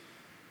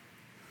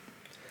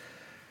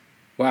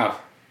 Wow.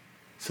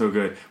 So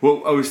good.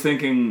 Well, I was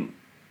thinking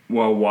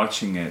while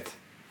watching it.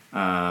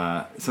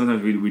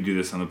 Sometimes we do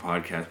this on the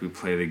podcast. We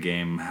play the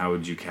game. How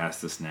would you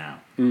cast this now?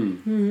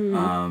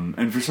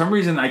 And for some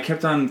reason, I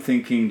kept on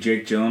thinking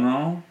Jake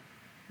Gyllenhaal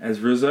as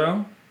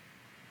Rizzo.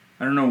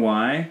 I don't know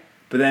why,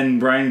 but then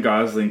Ryan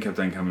Gosling kept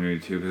on coming to me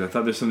too because I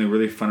thought there's something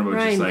really fun about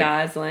Ryan just like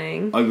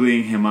Gosling.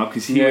 uglying him up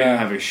because he would Yeah.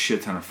 have a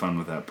shit ton of fun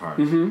with that part.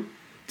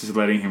 Just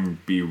letting him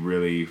be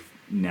really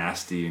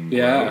nasty and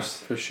Yeah, gross.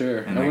 for sure.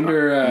 And I like,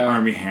 wonder...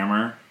 Army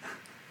Hammer.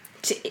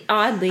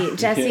 Oddly,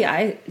 Jesse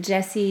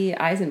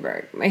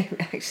Eisenberg might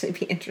actually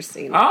be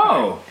interesting. in that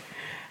Oh.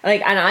 part.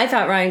 And I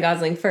thought Ryan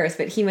Gosling first,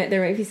 but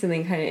there might be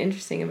something kind of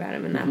interesting about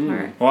him in that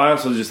part. Well, I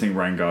also just think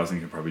Ryan Gosling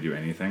could probably do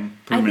anything.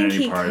 Put I him in think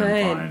any he part and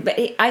fine. could,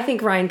 but I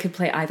think Ryan could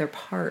play either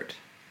part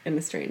in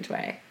a strange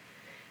way.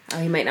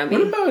 He might not be.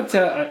 What about...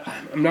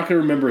 I'm not going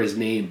to remember his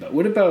name, but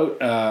what about...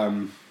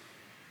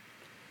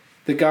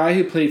 the guy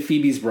who played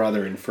Phoebe's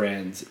brother in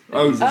Friends?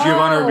 Oh,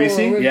 Giovanni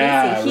Ribisi? Ribisi.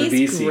 Yeah, He's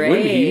Ribisi. great.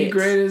 Wouldn't he be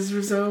great as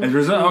Rizzo? As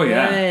Rizzo? Oh,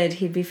 yeah. Good.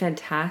 He'd be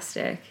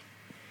fantastic.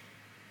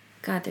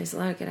 God, there's a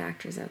lot of good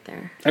actors out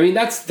there. I mean,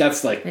 that's the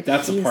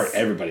he's- part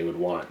everybody would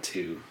want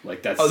to.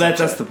 Like, that's Oh, such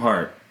that's a, the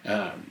part.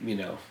 you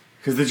know,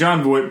 Because the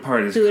John Voight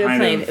part is Who would have kind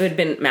played? of... It would have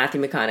been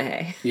Matthew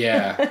McConaughey.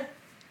 yeah.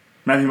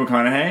 Matthew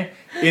McConaughey?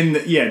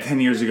 10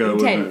 years ago. it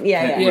would've 10, been-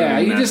 yeah, it yeah. would've Yeah,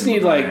 been you just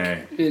Matthew need, like,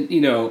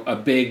 McConaughey. a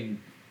big,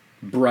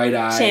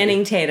 bright-eyed...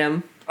 Channing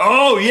Tatum.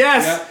 Oh,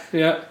 yes!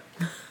 Yeah.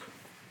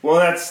 Well,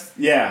 that's...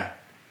 Yeah.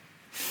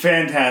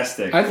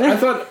 Fantastic. I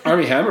thought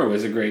Armie Hammer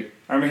was a great...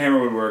 Armie Hammer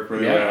would work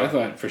really Yeah, well. I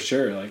thought for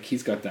sure. Like,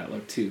 he's got that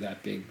look, too.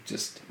 That big,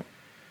 just...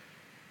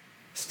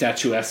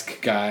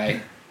 statuesque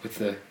guy with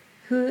the...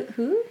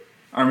 Who?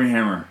 Armie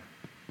Hammer.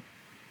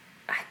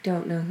 I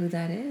don't know who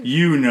that is.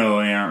 You know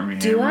Armie Hammer.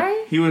 Do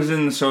I? He was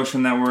in The Social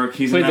Network.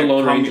 He's Played in that the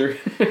Lone Call Me-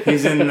 Ranger.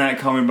 He's in that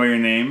Call Me By Your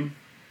Name.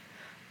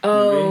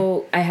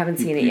 Oh, I haven't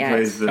seen it He yet.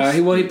 plays this.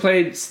 He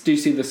played. Do you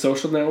see The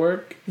Social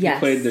Network? Yes. He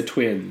played the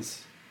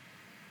twins.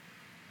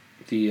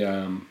 The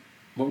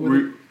what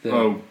were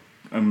the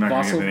I'm not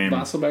going to get the name.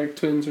 Bosselberg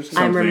twins or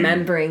something? I'm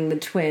remembering the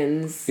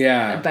twins.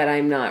 Yeah. But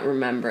I'm not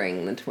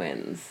remembering the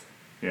twins.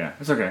 Yeah,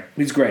 it's okay.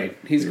 He's great.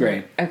 He's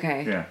great.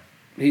 Okay. Yeah.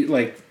 He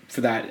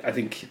for that. I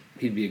think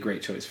he'd be a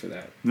great choice for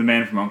that. The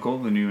Man from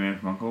U.N.C.L.E., the new Man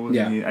from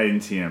U.N.C.L.E. Yeah. I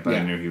didn't see it, but I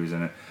Yeah. knew he was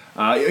in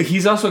it.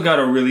 He's also got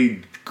a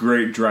really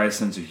great dry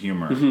sense of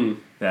humor. Mm-hmm.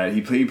 That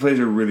he plays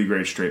a really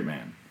great straight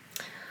man.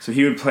 So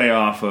he would play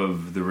off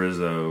of the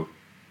Rizzo.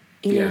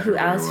 You know Yeah, who very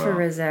else for well.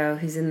 Rizzo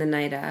who's in The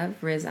Night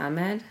Of? Riz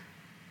Ahmed.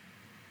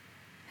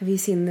 Have you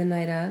seen The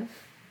Night Of?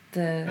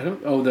 I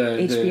don't. Oh, the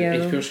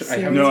HBO show.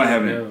 series? No, I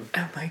haven't. No.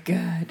 Oh my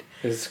god.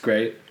 It's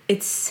great.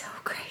 It's so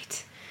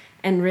great.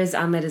 And Riz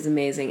Ahmed is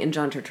amazing, and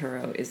John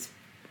Turturro is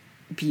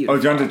beautiful.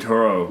 Oh, John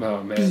Turturro.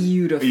 Oh man.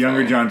 Beautiful. A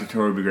younger John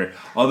Turturro would be great.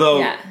 Although,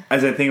 Yeah.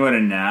 as I think about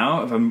it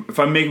now, if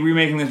I'm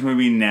remaking this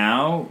movie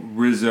now,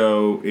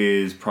 Rizzo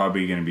is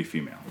probably going to be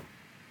female.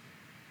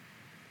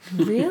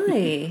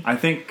 Really? I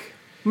think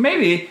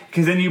maybe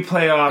because then you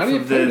play off How do you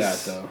of play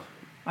this. that though?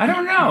 I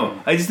don't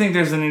know. I just think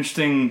there's an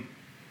interesting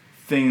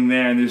thing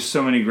there, and there's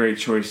so many great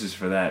choices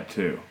for that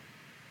too.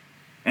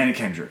 Anna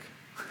Kendrick.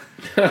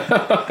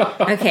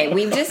 Okay,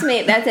 we've just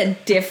made that's a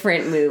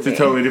different movie. It's a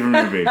totally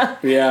different movie.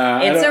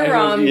 Yeah, It's a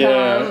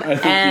rom-com,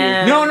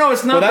 and No,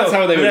 it's not. Well, that's though.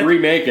 how they But would that-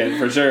 remake it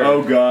for sure.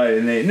 Oh god,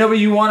 and but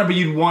you'd want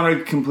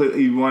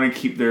to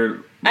keep their.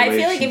 I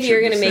feel like if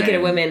you're going to make it a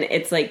same. woman,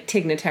 it's like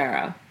Tig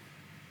Notaro.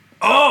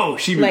 Oh,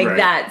 she'd be Like great.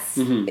 that's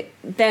Mm-hmm.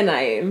 then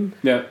I am.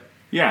 Yeah,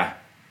 Yeah,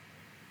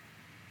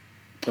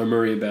 or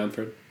Maria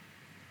Bamford.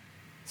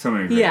 so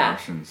many great Yeah.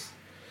 options.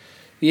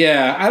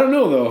 Yeah, I don't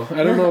know though.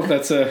 I don't know if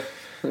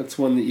that's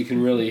one that you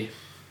can really.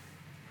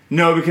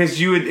 No, because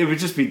it would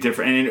just be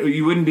different, and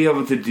you wouldn't be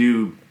able to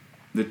do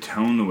the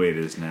tone the way it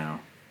is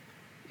now.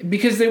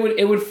 Because it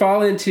would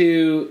fall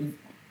into.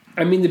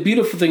 I mean, the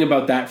beautiful thing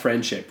about that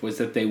friendship was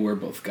that they were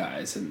both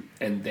guys,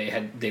 and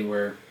they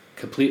were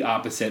complete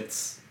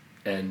opposites,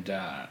 and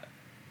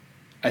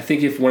I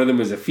think if one of them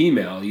was a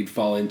female, you'd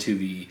fall into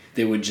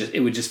it would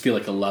just feel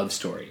like a love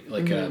story,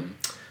 like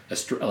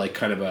like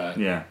kind of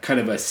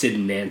a Sid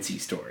and Nancy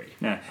story.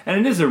 Yeah,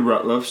 and it is a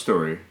love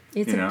story.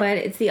 It's you know?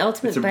 it's the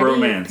ultimate It's a buddy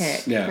bromance.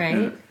 pick, Yeah. right?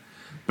 Yeah.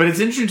 But it's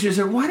interesting.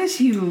 So why does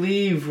he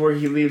leave where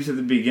he leaves at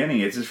the beginning?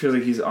 It just feels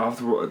like he's off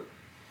the road.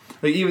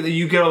 Like even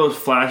you get all those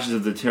flashes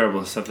of the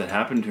terrible stuff that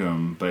happened to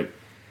him, but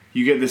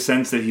you get the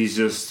sense that he's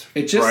just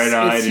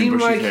bright-eyed it seemed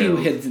and like bushy-tailed.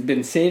 he had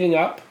been saving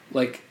up,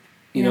 like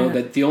you know Yeah.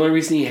 that the only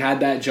reason he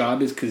had that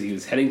job is because he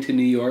was heading to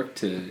New York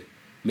to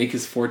make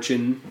his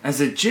fortune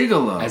as a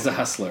gigolo, as a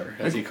hustler,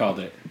 as he called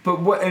it.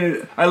 But what?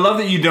 And I love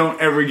that you don't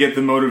ever get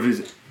the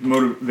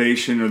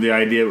motivation or the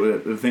idea,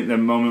 the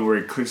moment where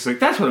it clicks. Like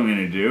that's what I'm going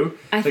to do.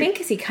 I think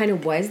because he kind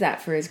of was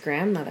that for his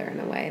grandmother in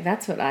a way.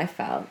 That's what I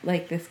felt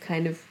like. This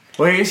kind of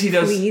Well, I guess he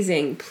does.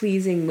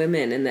 pleasing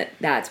women, and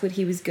that's what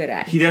he was good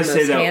at. He does He's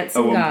say the most that at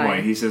handsome one guy.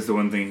 point. He says the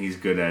one thing he's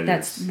good at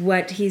That's is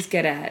what he's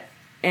good at.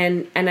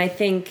 And I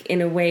think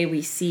in a way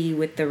we see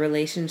with the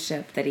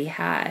relationship that he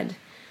had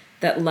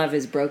that love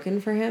is broken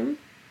for him.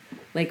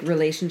 Like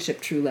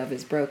relationship true love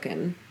is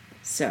broken.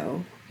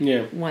 So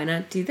Yeah, why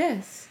not do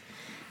this?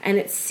 And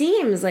it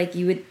seems like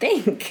you would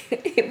think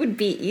it would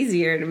be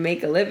easier to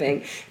make a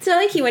living. It's not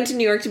like he went to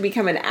New York to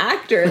become an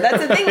actor.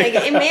 That's the thing. Like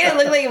it made it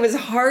look like it was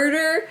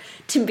harder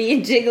to be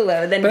a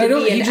gigolo than to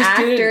be an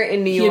actor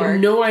in New York. He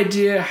had no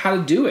idea how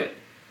to do it.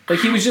 Like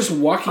he was just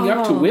walking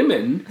up to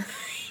women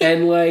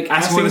and like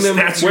asking them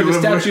where the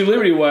Statue of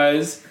Liberty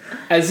was,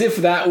 as if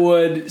that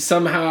would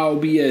somehow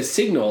be a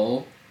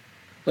signal.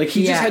 Like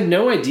he just had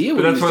no idea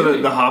what But he that's was why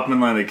doing. the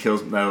Hoffman line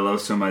that I love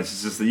so much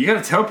is just that you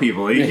got to tell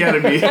people. You got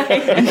to be.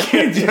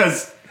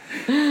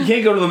 You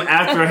can't go to them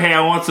after. Hey,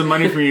 I want some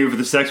money from you for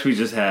the sex we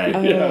just had.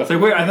 It's like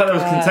wait, I thought that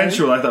was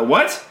consensual. I thought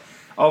what?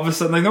 All of a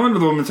sudden, like no wonder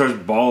the woman starts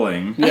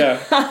bawling. Yeah,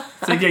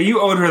 It's like yeah, you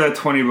owed her that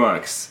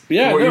 $20.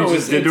 yeah. What No, you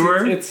just did to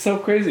her. It's so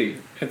crazy.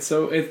 It's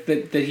so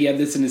that he had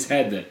this in his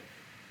head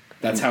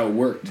that's how it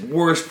worked.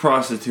 Worst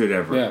prostitute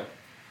ever. Yeah,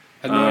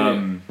 I had no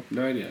idea.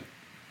 No idea.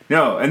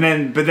 No, and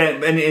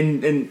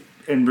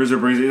Rizzo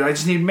brings it. I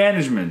just need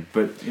management,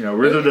 but you know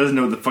Rizzo doesn't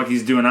know what the fuck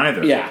he's doing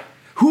either. Yeah.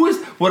 Who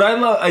is what I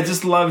love? I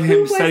just love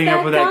him setting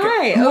up with that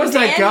guy. Who was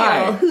that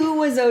guy? Who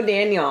was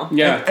O'Daniel?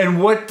 Yeah.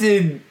 And what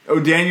did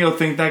O'Daniel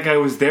think that guy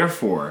was there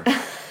for?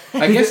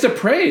 I guess to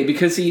pray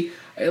because he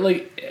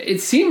like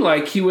it seemed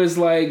like he was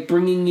like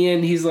bringing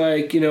in. He's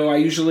like I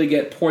usually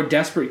get poor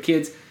desperate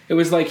kids. It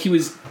was like he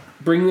was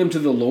bringing them to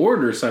the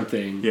Lord or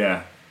something.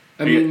 Yeah,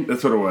 I mean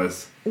that's what it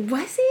was.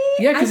 Was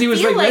he? Yeah, because he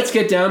was like, let's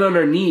get down on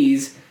our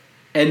knees,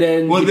 and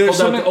then he pulled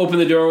out to open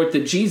the door with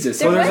the Jesus.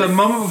 Well, there's a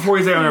moment before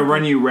he's like, "I'm gonna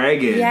run you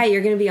ragged." Yeah,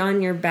 you're gonna be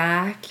on your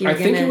back. I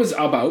think it was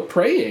about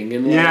praying.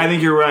 And I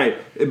think you're right.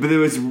 But it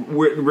was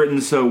written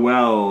so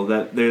well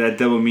that that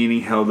double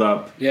meaning held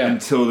up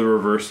until the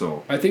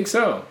reversal. I think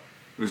so.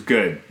 It was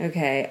good.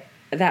 Okay,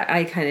 that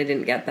I kind of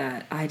didn't get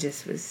that. I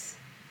just was.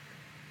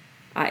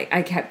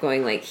 I kept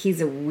going like,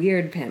 he's a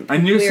weird pimp. I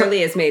He knew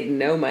clearly has made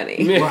no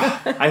money.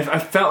 Well, I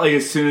felt like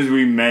as soon as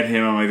we met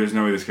him, I'm like, there's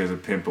no way this guy's a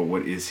pimp, but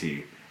what is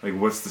he? Like,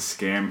 what's the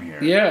scam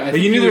here? Yeah, I Like,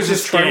 think you knew he there was was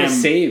just a trying to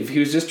scam. save. He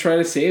was just trying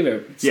to save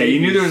it. Yeah,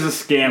 you knew there was a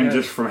scam Yeah.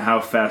 just from how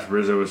fast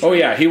Rizzo was. Oh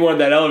yeah, he wanted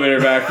that elevator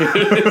back as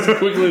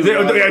quickly as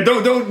possible. Yeah,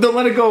 don't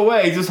let it go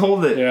away. Just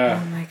hold it. Yeah.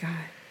 Oh my god.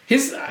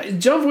 His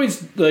John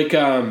Voight's like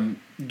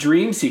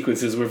dream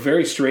sequences were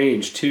very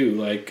strange too.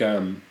 Like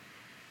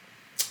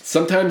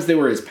sometimes they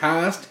were his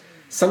past,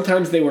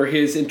 sometimes they were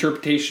his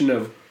interpretation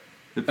of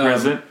The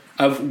present.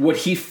 of what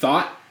he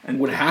thought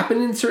would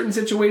happen in certain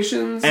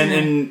situations.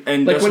 And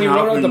like Dustin when he wrote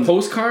out the Hoffman-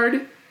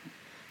 postcard,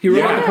 he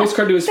wrote out Yeah. the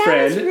postcard to his That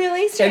friend, was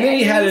really and then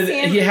he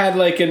strange. he had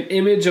like an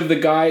image of the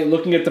guy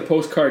looking at the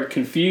postcard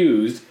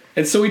confused,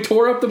 and so he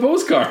tore up the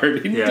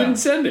postcard. He Yeah. didn't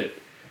send it.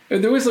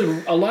 And there was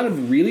like a lot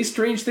of really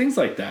strange things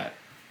like that.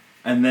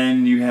 And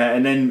then you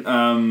had,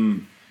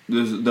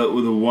 there's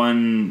the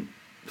one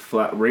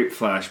rape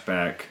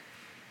flashback.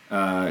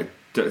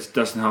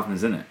 Dustin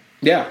Hoffman's in it.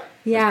 Yeah,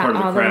 Yeah, part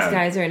of the all those crowd.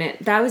 guys are in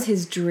it. That was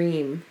his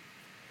dream.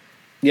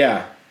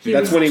 yeah. He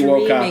That's was when he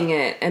woke up. dreaming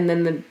it, and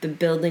then the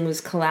building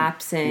was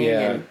collapsing. Yeah,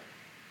 And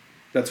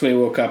that's when he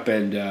woke up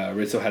and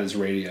Rizzo had his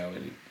radio.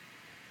 And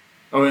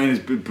Oh, and his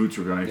boots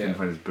were gone. I couldn't Yeah.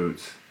 find his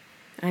boots.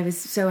 I was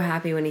so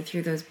happy when he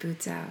threw those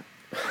boots out.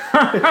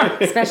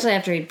 Especially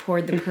after he'd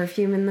poured the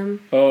perfume in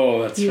them.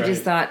 oh, that's You right.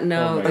 just thought,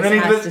 no, Oh my this And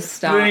has to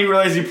stop. then he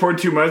realized he poured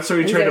too much, so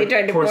he And tried, so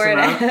he to, pour some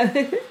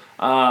out.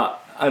 out.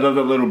 I love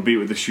that little beat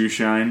with the shoe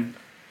shine,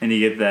 and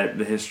you get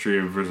the history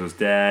of Rizzo's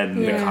dad and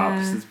the Yeah.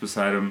 cop sits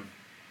beside him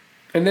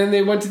And then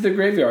they went to the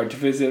graveyard to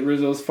visit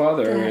Rizzo's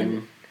father, Dad.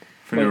 and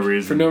for no like,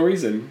 reason. For no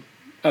reason,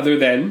 other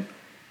than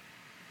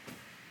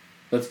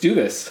let's do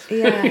this.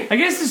 Yeah. I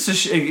guess it's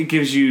just it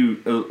gives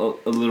you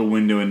a little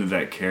window into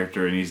that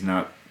character, and he's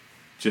not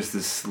just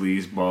this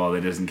sleazeball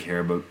that doesn't care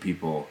about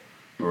people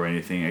or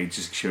anything. It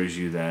just shows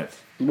you that.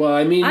 Well,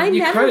 I mean, I you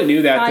never kind of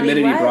knew that thought the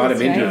minute he he brought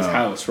was, him into right? his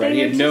house, right? They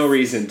He were had no just-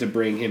 reason to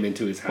bring him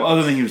into his house. Well,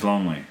 other than he was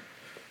lonely.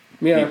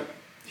 yeah.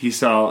 He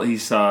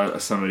saw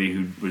somebody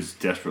who was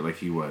desperate like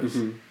he was.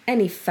 Mm-hmm. And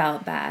he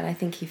felt bad. I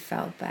think he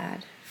felt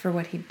bad for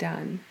what he'd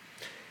done.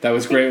 That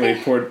was great when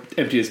he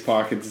emptied his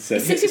pockets and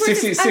said, 64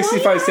 cents. I want you to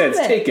 65 have cents,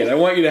 it." take it. I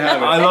want you to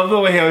have I it. love the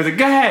way he was like,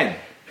 "Go ahead,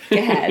 Go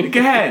ahead. go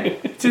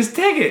ahead, just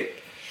take it.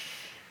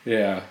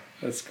 Yeah,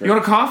 that's great. You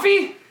want a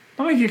coffee?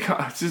 I'll make you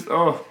just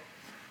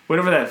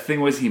whatever that thing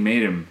was he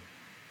made him,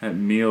 that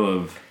meal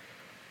of.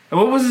 And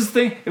what was his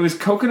thing? It was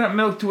coconut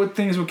milk. To what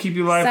things will keep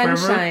you alive forever?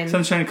 Sunshine.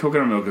 Sunshine and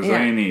coconut milk is all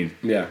Yeah. you need.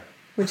 Yeah.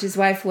 Which is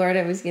why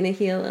Florida was going to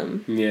heal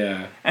him.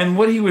 Yeah. And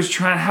what he was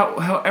trying,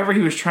 however he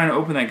was trying to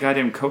open that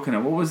goddamn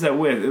coconut. What was that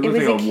with? It looked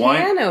was like a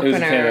wine can It was a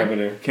can opener.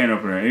 opener. can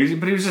opener.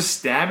 But he was just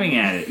stabbing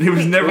at it. It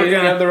was never He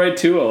didn't have gonna. the right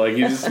tool. Like,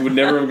 he just would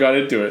never have got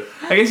into it.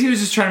 I guess he was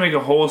just trying to make a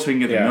hole so he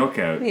can get Yeah. the milk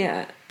out.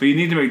 Yeah. But you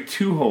need to make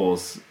two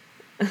holes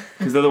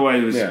because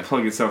otherwise it would Yeah. just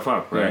plug itself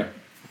up, right?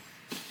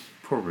 Yeah.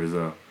 Poor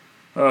Rizzo.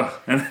 Ugh.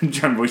 And then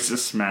John Voight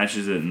just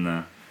smashes it in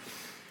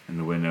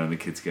the window, and the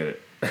kids get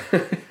it.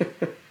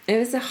 It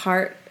was a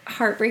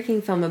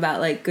heartbreaking film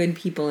about like good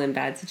people in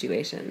bad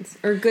situations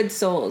or good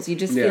souls. You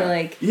just Yeah. feel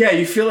like Yeah,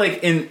 you feel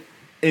like in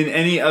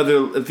any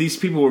other, if these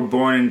people were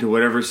born into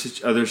whatever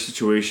other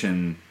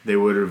situation, they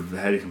would have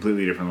had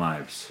completely different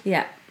lives.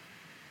 yeah.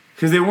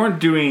 Because they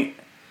weren't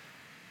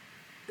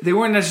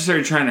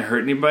necessarily trying to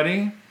hurt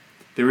anybody.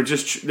 They were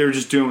just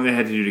doing what they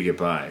had to do to get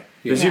by.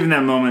 There's Yeah. even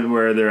that moment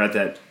where they're at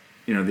that,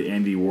 the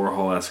Andy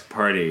Warhol-esque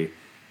party,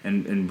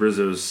 and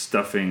Rizzo's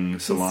stuffing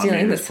salami stealing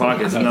in the his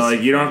pockets, and they're salami.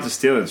 like, "You don't have to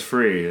steal it; it's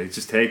free. Like,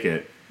 just take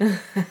it." He's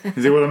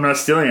like, "Well, I'm not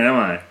stealing it, am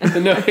I?"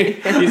 No,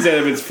 he said,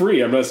 if it's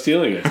free, I'm not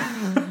stealing it.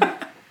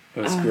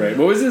 That's great.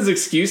 What was his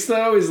excuse,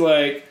 though? He's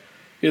like,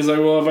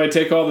 well, if I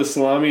take all the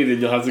salami, then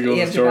you'll have to go to You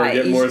the have to store buy and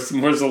get each-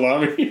 more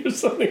salami or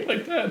something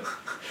like that.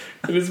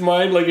 In his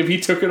mind, like, if he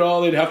took it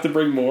all, they'd have to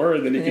bring more,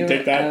 and then he They could were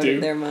take that out too.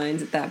 of their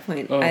minds at that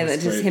point. Oh,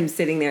 that's Just great. him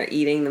sitting there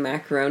eating the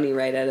macaroni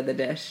right out of the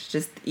dish,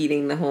 just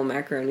eating the whole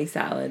macaroni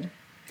salad.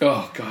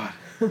 Oh, God.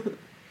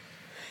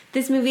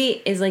 This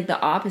movie is like the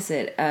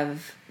opposite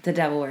of The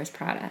Devil Wears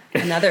Prada,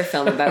 another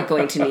film about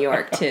going to New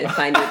York to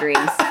find your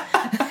dreams.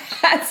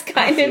 That's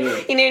kind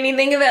of, when you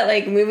think about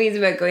like movies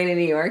about going to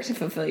New York to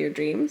fulfill your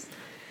dreams.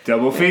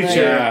 Double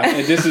feature. Yeah,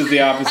 and this is the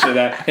opposite of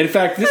that. In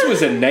fact, this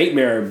was a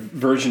nightmare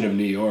version of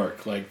New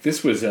York. Like,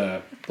 this was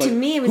a... Like, To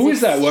me, it was who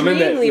was that woman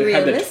that extremely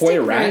had the toy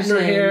realistic rat in her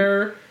version.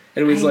 hair?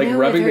 And was I like know,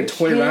 rubbing the with her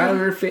toy rat kid. on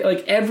her face.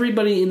 Like,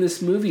 everybody in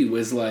this movie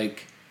was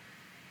like...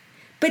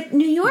 But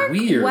New York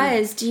Weird.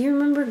 was, do you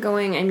remember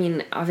going, I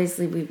mean,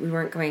 obviously we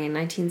weren't going in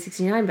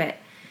 1969, but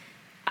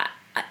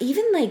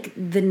even like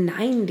the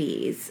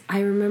 90s, I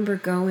remember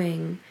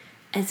going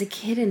as a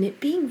kid and it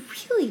being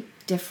really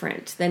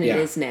different than Yeah. it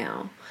is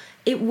now.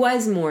 It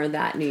was more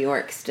that New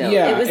York still.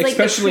 Yeah, it was like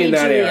especially the in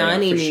that area,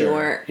 pre-Giuliani for New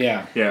sure. York.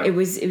 Yeah. Yeah. It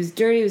was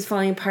dirty, it was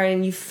falling apart,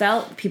 and you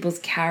felt people's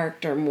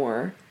character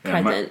more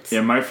present.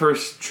 My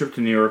first trip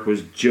to New York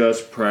was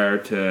just prior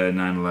to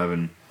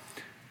 9/11,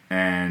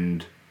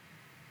 and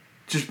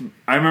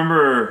I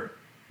remember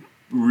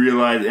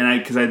realized, and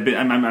because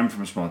I'm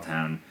from a small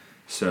town,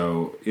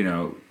 so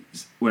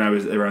when I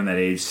was around that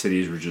age,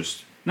 cities were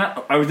just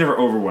not. I was never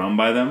overwhelmed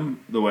by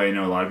them the way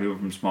a lot of people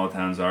from small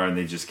towns are, and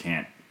they just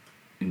can't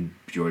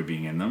enjoy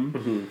being in them.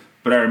 Mm-hmm.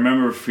 But I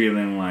remember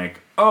feeling like,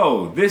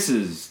 oh, this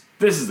is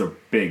a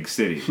big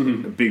city,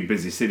 a big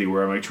busy city.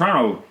 Where I'm like,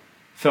 Toronto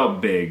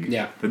felt big,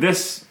 but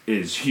this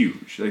is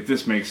huge. Like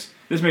this makes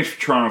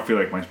Toronto feel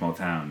like my small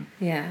town.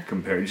 Yeah.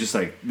 Compared, just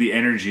like the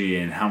energy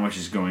and how much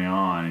is going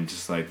on, and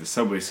just like the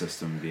subway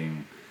system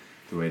being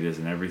the way it is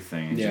and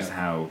everything, and just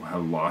how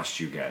lost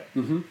you get.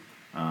 Mm-hmm.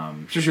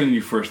 Especially when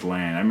you first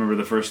land. I remember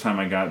the first time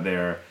I got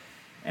there,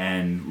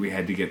 and I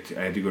had to go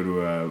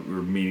to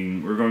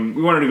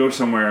we wanted to go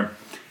somewhere,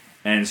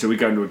 and so we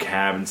got into a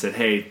cab and said,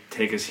 "Hey,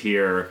 take us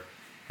here."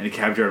 And the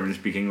cab driver didn't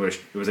speak English.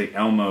 It was like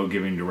Elmo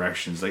giving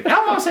directions. Like,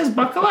 Elmo says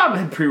buckle up. I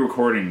had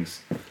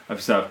pre-recordings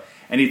of stuff.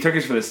 And he took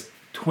us for this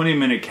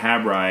 20-minute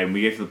cab ride. And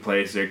we get to the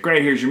place. Like,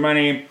 great, here's your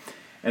money.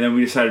 And then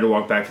we decided to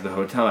walk back to the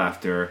hotel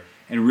after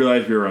and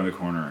realized we were around the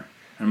corner.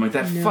 And I'm like,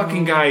 that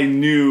fucking guy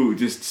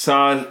just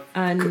saw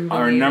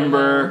our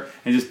number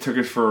and just took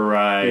us for a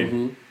ride.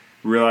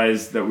 Mm-hmm.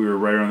 Realized that we were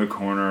right around the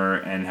corner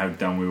and how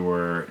dumb we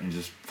were and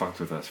just fucked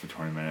with us for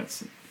 20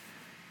 minutes.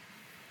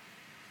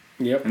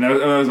 Yep. And that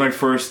was my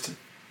first...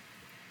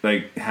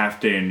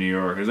 half day in New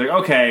York. I was like,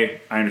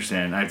 okay, I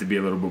understand. I have to be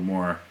a little bit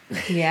more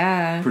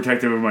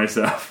protective of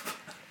myself.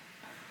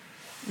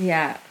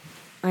 Yeah.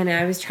 I know.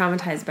 I was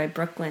traumatized by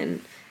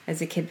Brooklyn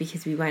as a kid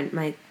because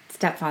my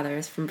stepfather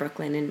is from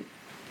Brooklyn, and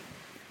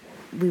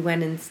we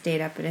went and stayed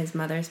up at his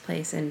mother's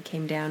place and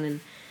came down, and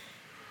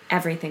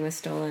everything was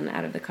stolen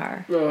out of the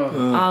car.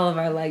 All of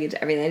our luggage,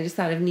 everything. I just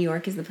thought of New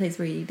York as the place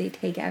where they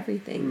take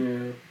everything.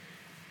 Yeah.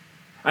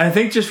 I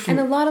think and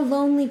a lot of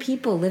lonely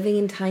people living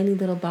in tiny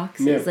little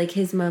boxes, like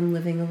his mom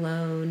living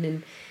alone,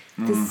 and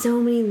there's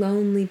so many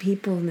lonely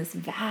people in this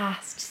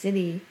vast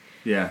city.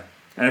 Yeah,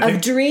 and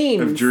of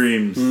dreams. Of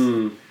dreams.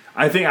 Mm.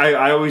 I think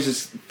I always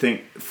just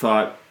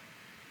thought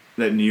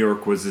that New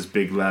York was this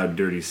big, loud,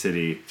 dirty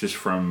city just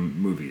from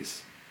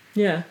movies.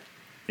 Yeah,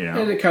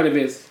 and it kind of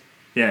is.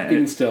 Yeah,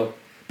 even still.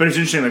 But it's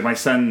interesting. Like my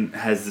son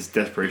has this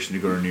desperation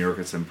to go to New York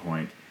at some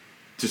point.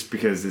 Just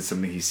because it's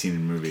something he's seen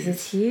in movies.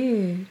 It's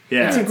huge.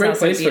 Yeah. It's a great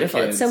place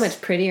beautiful. for kids. It's so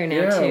much prettier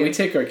now, too. Yeah, we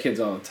take our kids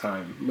all the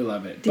time. We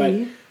love it. Do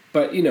you?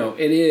 But,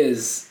 it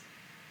is,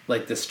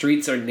 like, the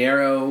streets are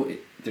narrow.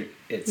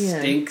 It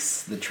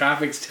stinks. The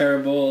traffic's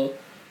terrible.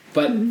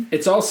 But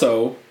it's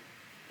also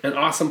an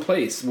awesome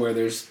place where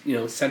there's,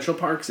 Central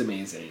Park's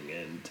amazing.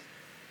 And,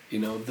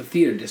 the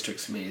theater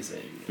district's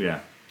amazing. Yeah.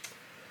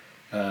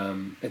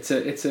 It's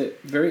a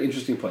very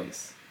interesting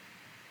place.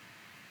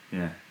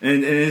 Yeah,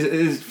 and it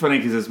is funny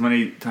because as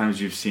many times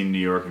you've seen New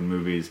York in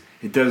movies,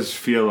 it does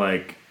feel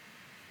like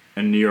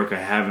a New York I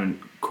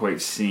haven't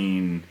quite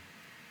seen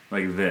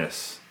like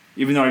this.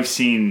 Even though I've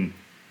seen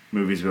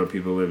movies about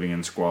people living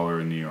in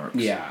squalor in New York.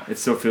 Yeah. It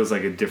still feels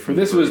like a different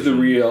This version. was the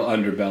real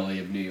underbelly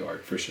of New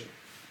York, for sure.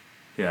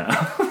 Yeah.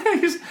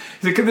 He's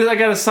like, I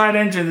got a side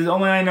engine, there's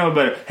only I know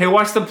about it. Hey,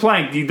 watch the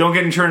plank, you don't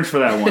get insurance for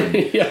that one.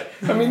 Yeah.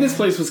 I mean, this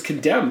place was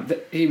condemned.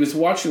 He was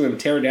watching them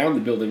tear down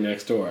the building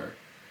next door.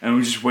 And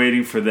we're just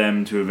waiting for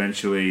them to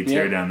eventually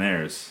tear down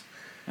theirs.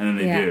 And then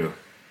they do.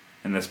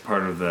 And that's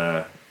part of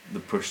the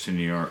push to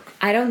New York.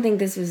 I don't think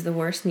this was the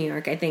worst New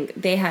York. I think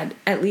they had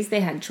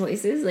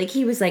choices. Like,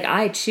 he was like,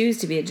 I choose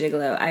to be a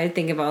gigolo. I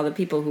think of all the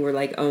people who were,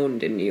 like,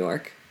 owned in New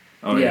York.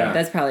 Oh, yeah.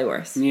 That's probably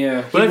worse.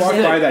 Yeah. He walked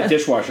by that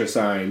dishwasher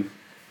sign.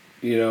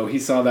 He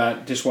saw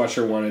that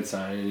dishwasher wanted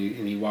sign,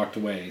 and he walked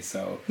away,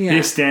 so... Yeah. He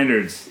has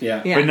standards.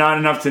 Yeah. But not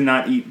enough to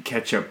not eat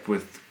ketchup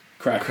with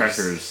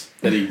crackers.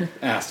 That he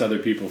asked other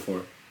people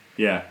for.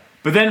 Yeah,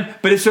 but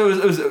that's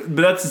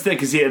the thing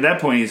because at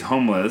that point he's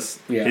homeless.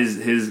 Yeah.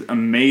 His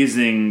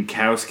amazing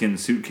cowskin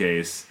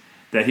suitcase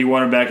that he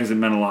wanted back because it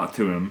meant a lot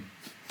to him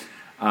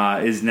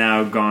is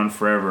now gone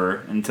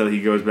forever until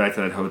he goes back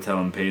to that hotel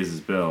and pays his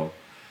bill.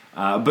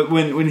 But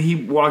when he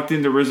walked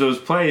into Rizzo's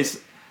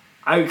place,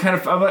 I'm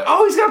like,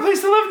 oh, he's got a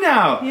place to live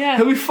now. Yeah,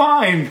 he'll be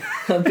fine.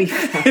 He'll be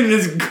fine in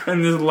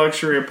this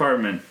luxury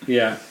apartment.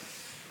 Yeah,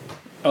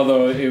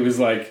 although it was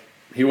like.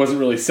 He wasn't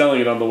really selling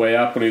it on the way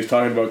up when he was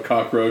talking about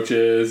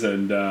cockroaches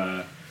and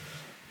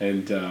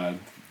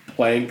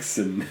planks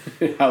and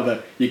how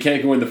you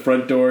can't go in the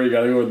front door, you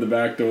got to go in the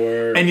back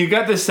door. And you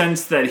got the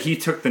sense that he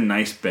took the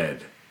nice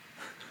bed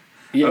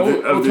of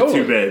the totally.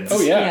 two beds. Oh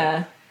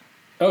yeah.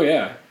 Oh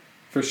yeah,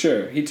 for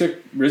sure. He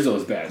took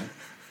Rizzo's bed.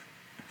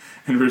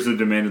 And Rizzo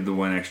demanded the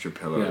one extra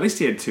pillow. Yeah. At least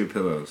he had two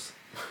pillows.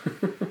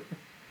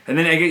 And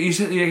then I guess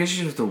you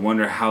just have to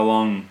wonder how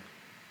long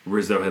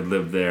Rizzo had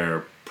lived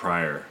there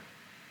prior.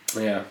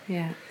 Yeah.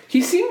 Yeah.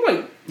 He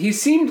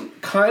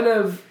seemed kind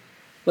of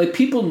like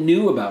people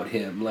knew about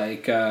him,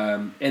 like,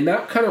 and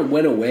that kind of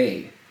went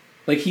away.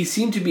 Like he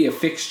seemed to be a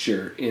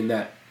fixture in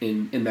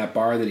that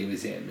bar that he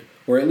was in,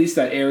 or at least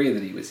that area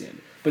that he was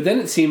in. But then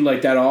it seemed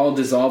like that all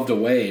dissolved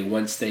away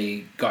once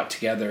they got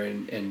together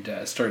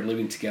and started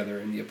living together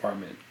in the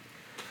apartment.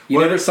 You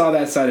never saw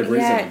that side of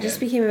Rizzo again. Just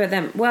speaking about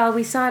them. Well,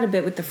 we saw it a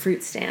bit with the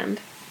fruit stand,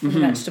 the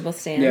vegetable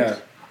stand. Yeah.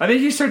 I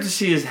think you start to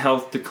see his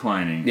health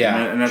declining. Yeah,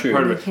 and that's true.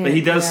 part of it. You But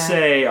he can't does do that.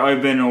 say,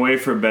 "I've been away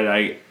for a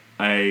bit.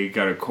 I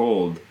got a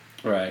cold."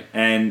 Right.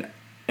 And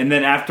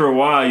then after a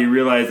while, you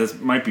realize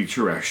that might be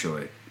true.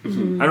 Actually, I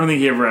don't think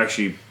he ever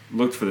actually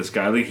looked for this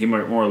guy. I think he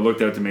might more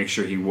looked out to make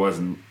sure he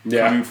wasn't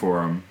coming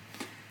for him.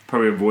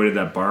 Probably avoided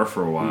that bar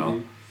for a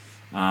while.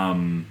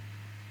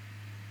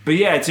 But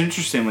yeah, it's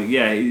interesting. Like,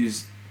 yeah,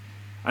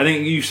 I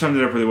think you summed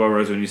it up really well,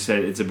 Rose, when you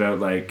said it's about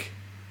like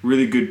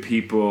really good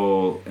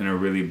people in a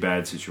really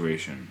bad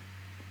situation.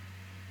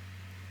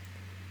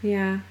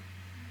 Yeah.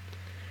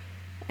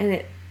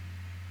 And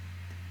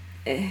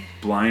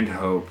Blind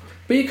hope.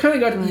 But you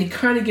kind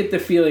of get the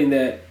feeling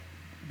that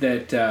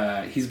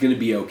he's going to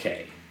be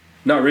okay.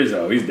 Not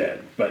Rizzo, he's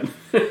dead. But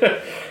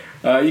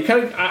I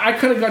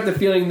kind of got the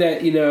feeling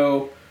that, you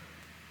know,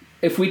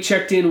 if we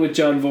checked in with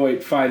John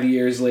Voight 5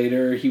 years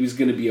later, he was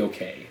going to be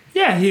okay.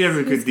 Yeah, he'd have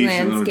a good, his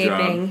decent little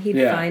landscaping, job.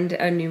 he'd find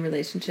a new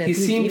relationship. He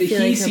seemed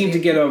to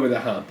get over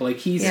the hump. Like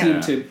he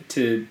seemed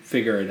to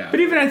figure it out. But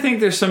even I think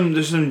there's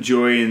some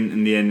joy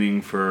in the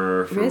ending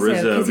for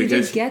Rizzo because he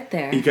did get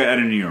there. He got out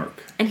of New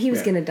York. And he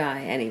was going to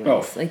die anyways.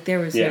 Oh, like there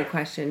was no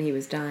question he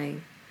was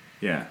dying.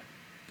 Yeah,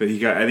 but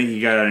I think he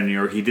got out of New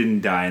York. He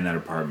didn't die in that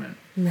apartment.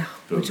 No,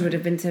 which would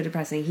have been so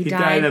depressing. He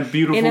died in a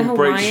beautiful in a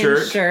Hawaiian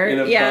bright shirt. In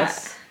a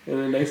bus, in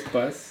a nice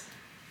bus,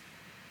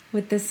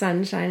 with the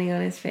sun shining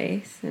on his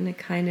face, and it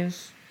kind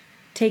of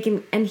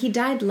taken. And he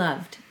died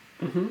loved,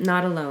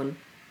 not alone.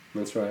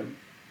 That's right.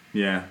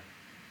 Yeah.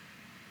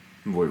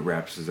 Voight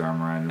wraps his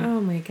arm around him.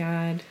 Oh my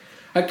god!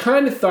 I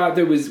kind of thought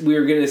we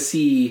were going to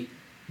see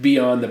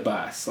beyond the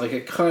bus. Like I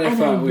kind of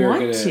thought we were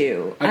going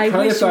to. I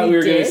kind of thought we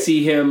were going to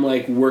see him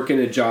like working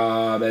a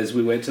job as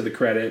we went to the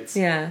credits.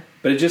 Yeah.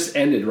 But it just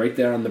ended right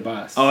there on the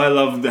bus. Oh, I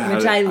love that.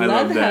 Which I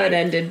love how it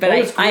ended, but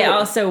I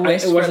also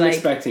wish I wasn't for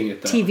expecting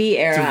it though. TV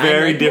era. It's a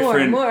very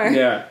different. More.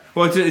 Yeah.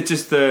 Well, it's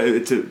just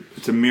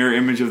it's a mirror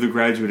image of The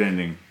Graduate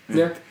ending.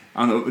 Yeah.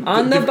 On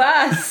the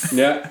bus.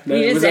 Yeah.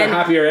 It was a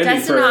happier ending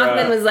Dustin for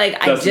Hoffman was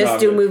like, I just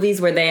do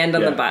movies where they end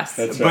on the bus.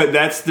 That's right.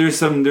 But there's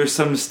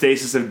some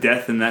stasis of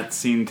death in that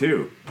scene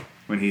too,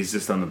 when he's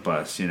just on the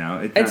bus. You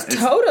know, it's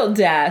total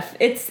death.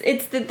 It's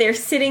that they're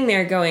sitting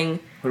there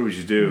going, what did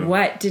we do?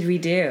 What did we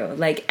do?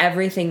 Like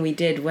everything we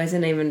did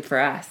wasn't even for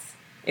us.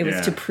 It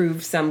was to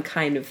prove some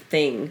kind of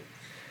thing.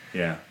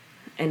 Yeah.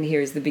 And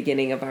here's the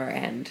beginning of our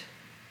end.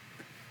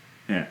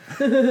 Yeah.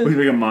 We can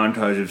make a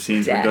montage of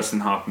scenes Death. with Dustin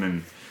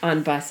Hoffman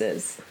On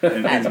buses.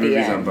 and At the movies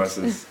end. on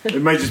buses.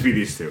 It might just be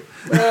these two.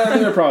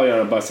 They're probably on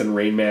a bus in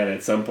Rain Man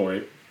at some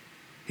point.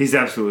 He's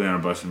absolutely on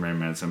a bus in Rain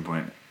Man at some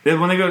point.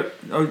 When they go,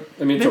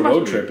 I mean, it's a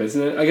road trip,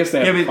 isn't it? I guess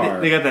they have a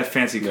car. They got that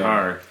fancy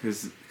car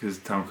because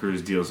Tom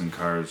Cruise deals in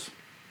cars.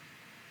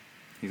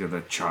 He's got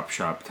that chop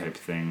shop type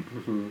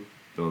thing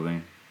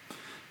building.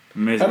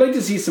 Amazing. I'd like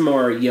to see some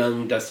more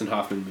young Dustin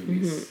Hoffman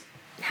movies.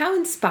 How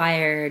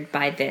inspired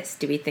by this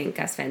do we think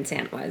Gus Van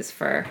Sant was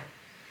for...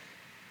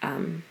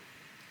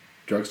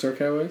 Drugstore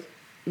Cowboys?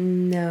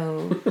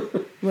 No.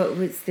 What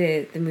was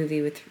the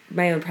movie with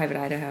My Own Private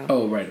Idaho?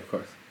 Oh, right, of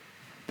course.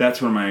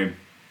 That's one of my... I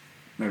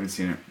haven't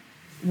seen it.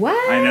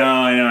 What? I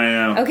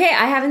know. Okay,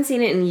 I haven't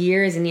seen it in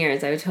years and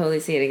years. I would totally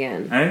see it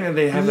again. I think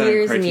they have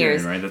Years that in and Criterion,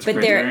 years. right? That's but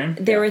Criterion?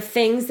 there were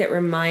things that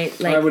remind,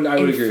 like, I would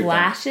agree with that.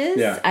 flashes,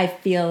 Yeah. I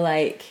feel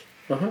like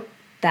Uh-huh.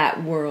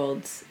 that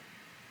world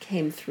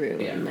came through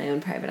in My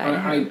Own Private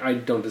Idaho. I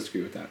don't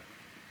disagree with that,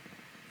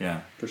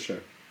 Yeah. for sure.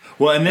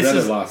 Well, and this Another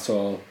is... Lost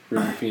Soul,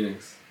 River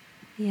Phoenix.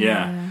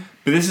 Yeah.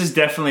 But this is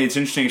definitely... It's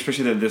interesting,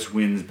 especially that this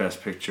wins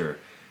Best Picture,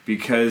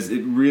 because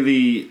it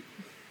really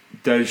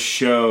does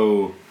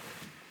show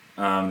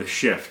the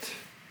shift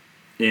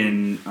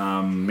in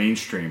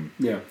mainstream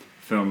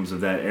films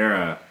of that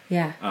era.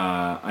 Yeah.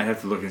 I'd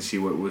have to look and see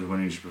what was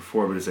winning just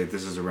before, but it's like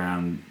this is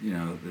around, you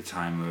know, the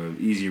time of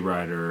Easy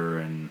Rider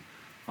and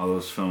all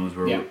those films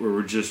where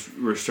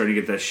we're starting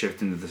to get that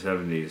shift into the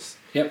 70s.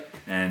 Yep.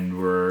 And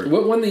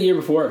What won the year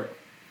before?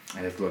 I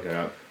have to look it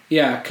up.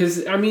 Yeah,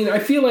 because I mean, I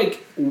feel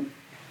like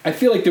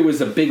there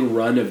was a big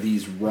run of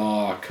these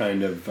raw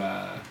kind of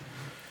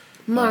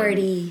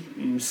Marty.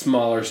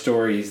 smaller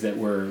stories that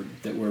were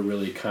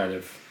really kind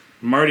of.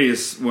 Marty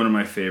is one of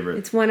my favorites.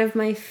 It's one of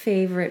my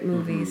favorite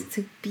movies. It's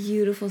a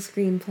beautiful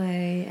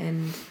screenplay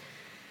and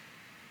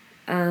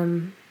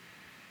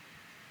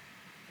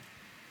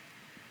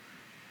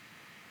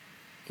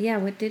yeah,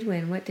 what did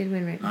win? What did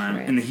win right before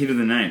it? In the Heat of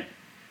the Night.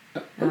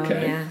 Okay, Oh,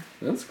 yeah.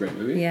 That's a great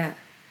movie. Yeah.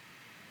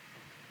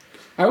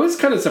 I was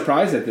kind of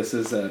surprised that this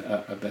is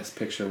a Best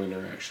Picture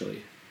winner,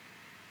 actually.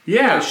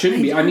 Yeah. It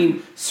shouldn't be. I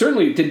mean,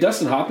 certainly, did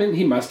Dustin Hoffman?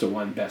 He must have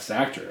won Best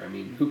Actor. I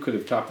mean, who could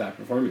have topped that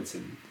performance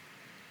in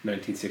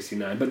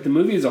 1969? But the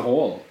movie as a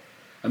whole,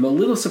 I'm a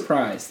little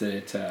surprised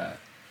that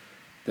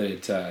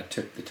it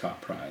took the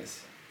top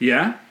prize.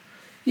 Yeah?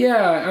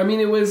 Yeah, I mean,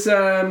 it was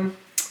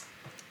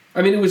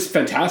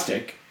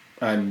fantastic.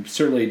 I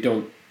certainly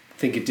don't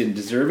think it didn't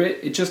deserve it.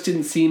 It just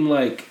didn't seem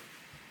like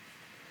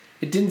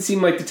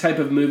the type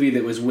of movie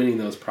that was winning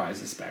those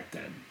prizes back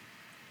then.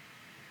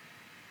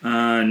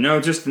 No,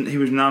 just he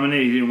was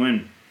nominated. He didn't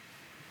win.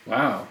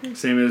 Wow.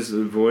 Same as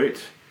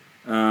Voight.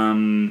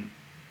 Won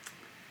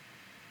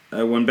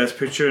Best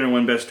Picture and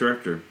won Best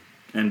Director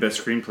and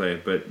Best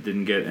Screenplay, but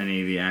didn't get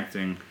any of the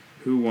acting.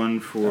 Who won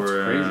for?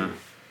 That's crazy.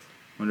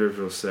 Wonder if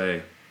it'll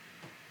say.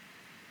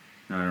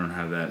 No, I don't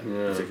have that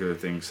Yeah. particular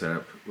thing set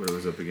up. What it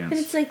was up against. But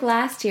it's like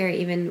last year,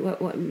 even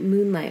what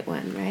Moonlight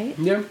won, right?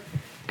 Yeah.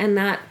 And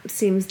that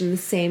seems in the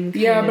same.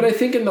 Kind Yeah, of, but I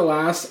think the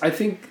last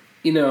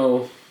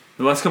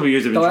last couple of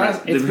years have been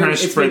trying to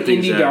spread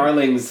things indie out.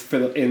 darlings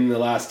in the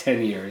last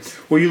 10 years.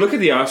 Well, you look at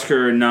the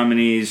Oscar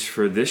nominees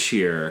for this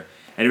year,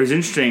 and it was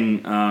interesting.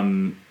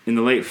 In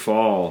the late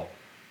fall,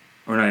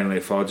 or not in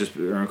late fall, just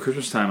around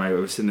Christmas time, I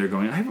was sitting there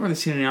going, I haven't really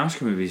seen any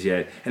Oscar movies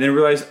yet. And then I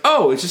realized,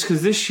 it's just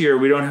because this year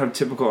we don't have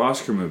typical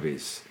Oscar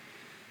movies.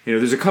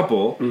 There's a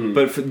couple,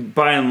 but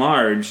by and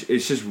large,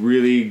 it's just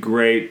really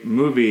great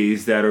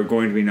movies that are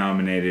going to be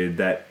nominated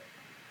that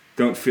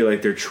don't feel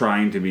like they're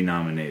trying to be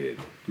nominated.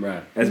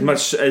 Right. As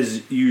much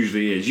as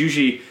usually is.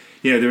 Usually,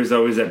 there's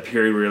always that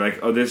period where you're like,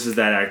 this is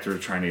that actor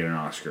trying to get an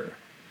Oscar.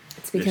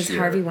 it's because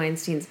Harvey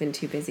Weinstein's been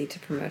too busy to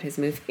promote his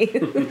movie.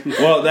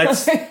 Well,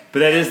 but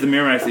that is the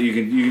Miramax that you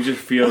can just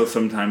feel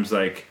sometimes,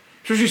 like,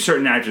 especially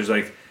certain actors,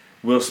 like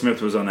Will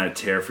Smith was on that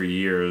tear for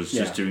years,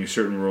 just doing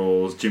certain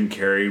roles. Jim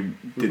Carrey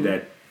did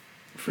that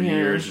for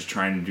years, just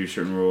trying to do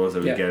certain roles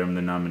that would get him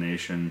the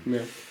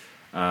nomination.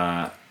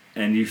 Yeah.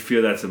 And you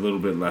feel that's a little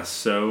bit less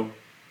so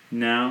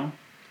now.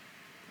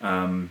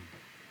 So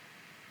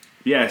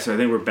I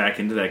think we're back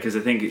into that because I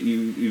think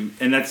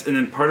and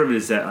then part of it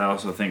is that I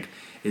also think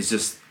is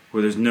just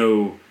where there's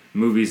no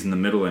movies in the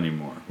middle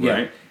anymore,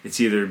 right? Yeah.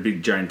 It's either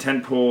big giant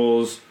tent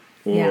poles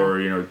or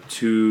 $2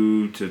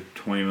 to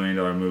 $20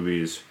 million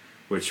movies,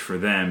 which for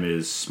them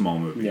is small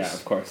movies. Yeah,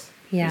 of course.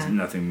 It's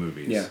nothing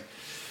movies. Yeah.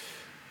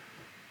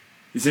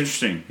 It's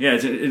interesting. Yeah,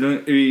 it'll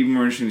be even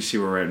more interesting to see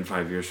where we're at in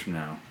 5 years from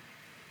now,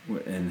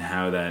 and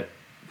how that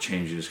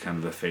changes kind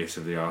of the face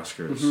of the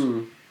Oscars.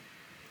 Mm-hmm.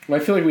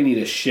 Well, I feel like we need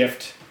a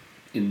shift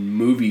in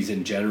movies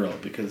in general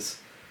because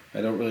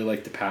I don't really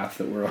like the path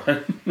that we're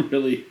on.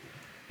 Really,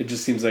 it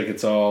just seems like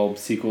it's all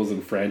sequels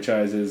and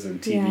franchises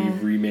and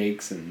TV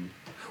remakes and.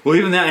 Well,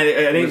 even that,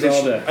 I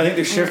think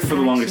the shift for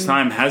the longest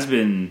action. time has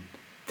been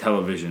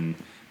television.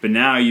 But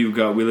now we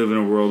live in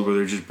a world where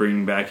they're just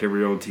bringing back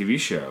every old TV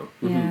show.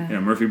 Yeah.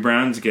 Murphy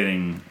Brown's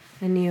coming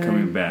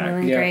back. Will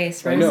and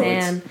Grace, I know,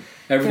 Roseanne.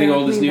 everything They're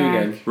old is new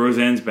back. again.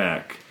 Roseanne's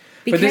back.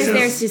 Because this is-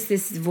 there's just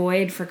this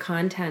void for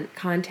content.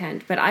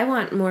 But I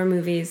want more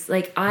movies.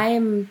 Like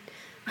I'm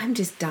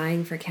just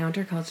dying for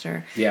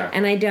counterculture. Yeah.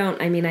 And I don't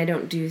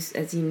do,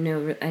 as you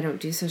know, I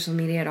don't do social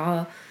media at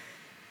all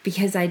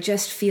because I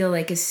just feel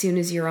like as soon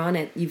as you're on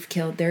it,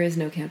 there is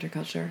no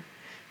counterculture.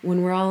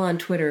 When we're all on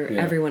Twitter,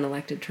 everyone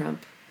elected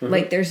Trump.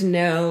 Like there's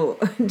no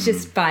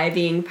just by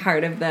being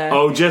part of the.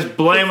 Oh, just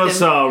blame us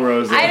all,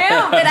 Roseanne. I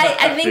know, but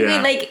I think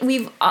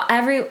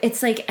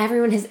it's like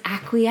everyone has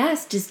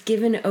acquiesced, just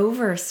given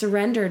over,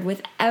 surrendered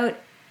without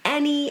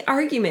any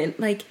argument.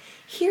 Like,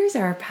 here's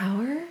our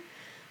power.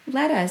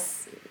 Let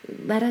us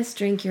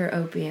drink your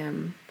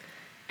opium,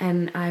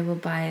 and I will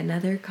buy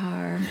another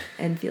car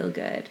and feel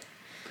good.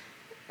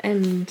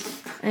 And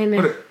I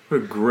know. What a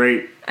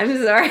great.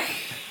 I'm sorry.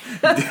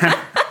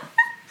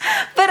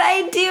 But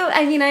I do.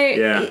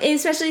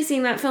 Especially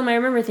seeing that film. I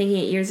remember thinking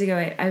it years ago.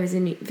 I was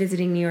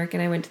visiting New York,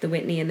 and I went to the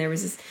Whitney, and there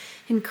was this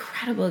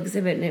incredible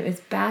exhibit, and it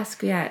was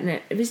Basquiat, and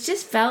it was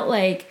just felt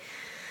like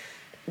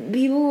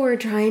people were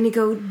trying to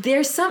go.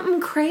 There's something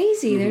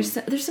crazy.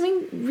 Mm-hmm. There's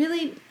something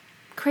really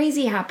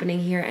crazy happening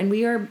here, and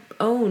we are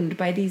owned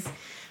by these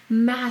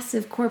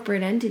massive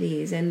corporate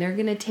entities, and they're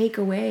going to take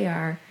away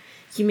our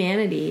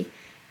humanity.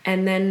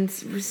 And then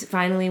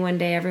finally one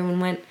day everyone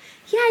went,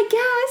 yeah, I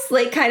guess,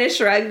 like kind of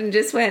shrugged and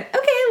just went,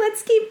 okay,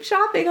 let's keep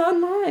shopping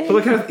online. But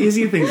look how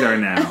easy things are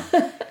now.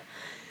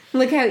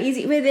 Look how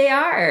easy they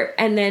are.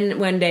 And then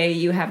one day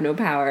you have no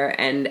power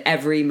and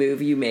every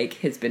move you make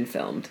has been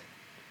filmed.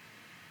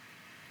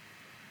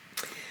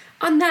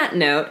 On that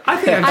note, I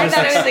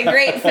thought it was a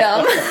great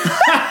film.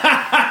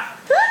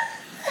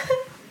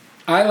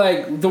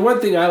 The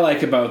one thing I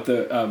like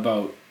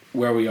about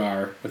where we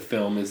are with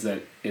film is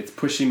that it's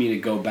pushing me to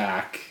go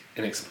back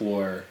and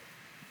explore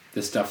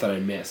the stuff that I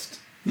missed.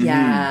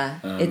 Yeah,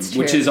 it's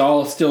true. Which is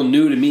all still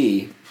new to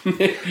me.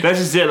 That's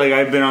just it. Like,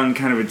 I've been on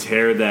kind of a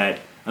tear that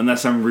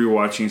unless I'm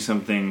rewatching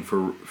something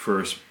for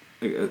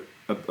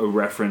a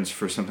reference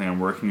for something I'm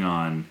working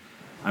on,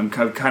 I've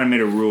kind of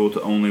made a rule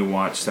to only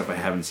watch stuff I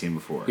haven't seen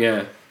before.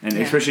 Yeah. And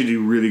especially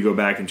to really go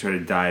back and try to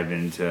dive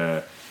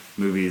into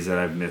movies that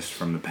I've missed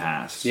from the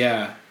past.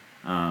 Yeah.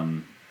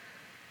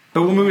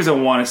 But what movies I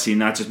want to see,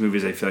 not just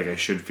movies I feel like I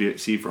should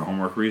see for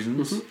homework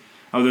reasons. Mm-hmm.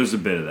 Oh, there's a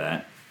bit of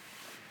that,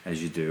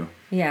 as you do.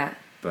 Yeah.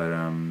 But,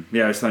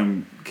 I was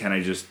telling Ken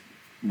I just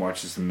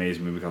watched this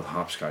amazing movie called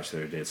Hopscotch the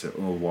other day. It's an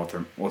old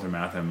Walter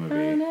Matthau movie.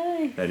 Oh,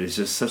 nice. That is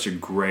just such a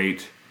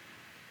great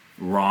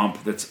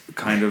romp that's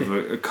kind of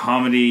a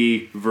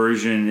comedy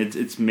version.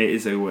 It's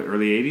like, what,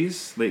 early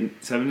 80s?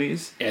 Late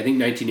 70s? I think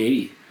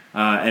 1980.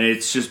 And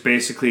it's just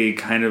basically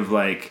kind of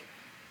like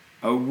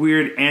a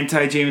weird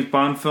anti-James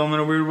Bond film in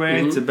a weird way.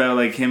 Mm-hmm. It's about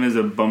like him as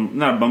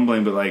not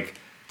bumbling, but like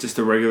just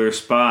a regular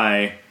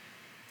spy,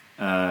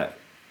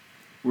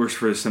 works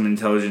for some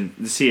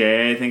the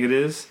CIA, I think it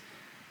is,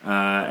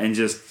 and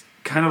just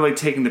kind of like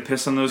taking the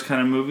piss on those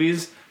kind of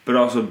movies, but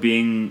also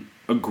being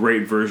a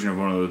great version of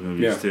one of those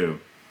movies too.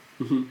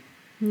 Mm-hmm.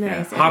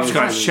 Nice. Yeah.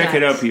 Hopscotch, check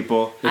it out,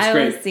 people. It's I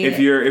great. will see If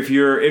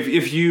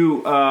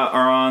you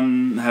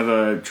have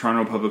a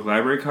Toronto Public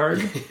Library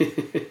card,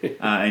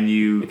 and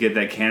you get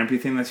that Canopy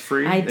thing that's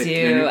free. I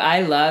do.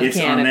 I love it's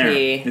Canopy. On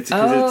there. It's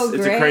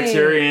great. a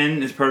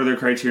Criterion. It's part of their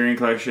Criterion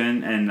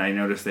collection, and I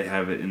noticed they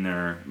have it in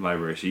their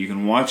library, so you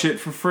can watch it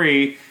for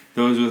free.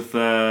 Those with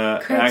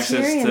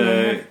access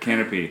to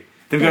Canopy,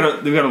 they've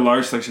got a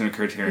large selection of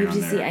Criterion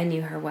on there. see I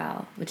Knew Her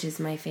Well, which is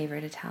my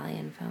favorite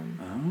Italian film.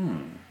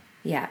 Oh,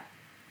 yeah,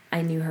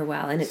 I Knew Her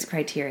Well, and it's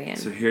Criterion.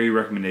 So here are your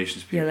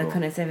recommendations, people. Io la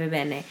conoscevo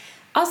bene.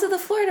 Also, the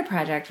Florida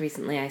Project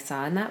recently I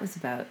saw, and that was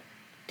about.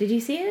 Did you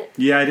see it?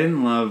 Yeah, I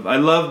didn't love.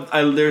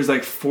 There's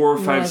like 4 or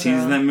 5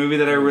 scenes in that movie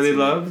that I really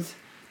loved,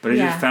 but I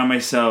just found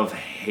myself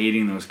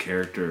hating those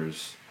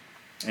characters,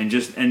 and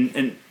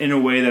in a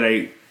way that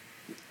I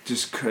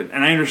just could.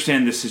 And I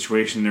understand the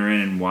situation they're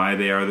in and why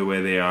they are the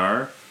way they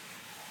are,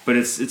 but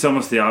it's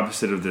almost the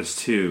opposite of this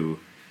too.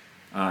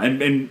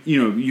 And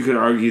you could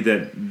argue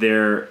that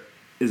there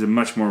is a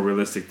much more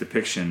realistic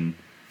depiction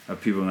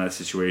of people in that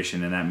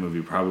situation in that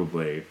movie,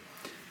 probably,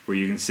 where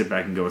you can sit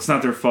back and go, it's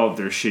not their fault,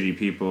 they're shitty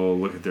people,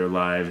 look at their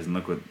lives and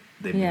look what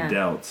they've been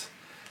dealt.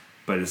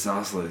 But it's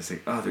also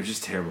like, oh, they're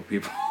just terrible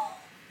people.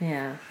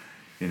 Yeah.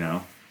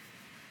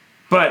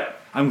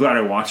 But I'm glad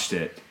I watched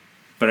it.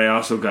 But I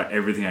also got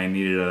everything I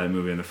needed out of that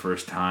movie in the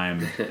first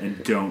time,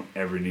 and don't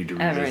ever need to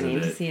revisit it.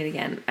 To see it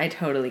again. I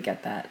totally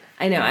get that.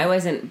 I know, I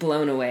wasn't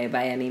blown away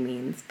by any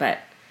means, but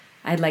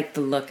I liked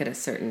the look at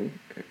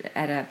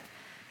a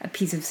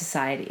piece of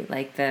society,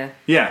 like the...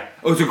 Yeah.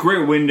 Oh, it's a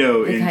great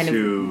window into kind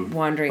of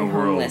wandering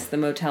homeless, the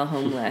motel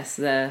homeless,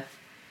 the...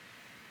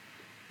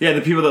 Yeah,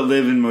 the people that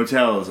live in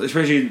motels,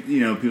 especially,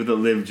 people that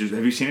live just...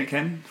 Have you seen it,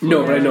 Ken?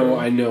 No, but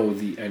I know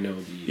the...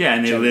 Yeah,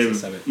 and they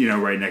live,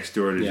 right next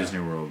door to Disney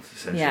World,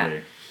 essentially. Yeah.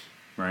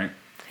 Right?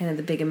 Kind of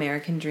the big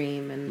American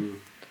dream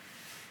and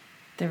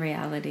the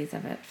realities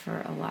of it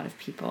for a lot of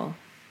people.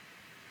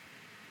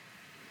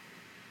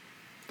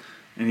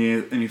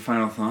 Any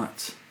final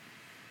thoughts?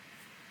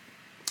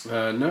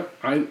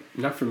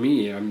 Not for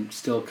me. I'm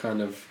still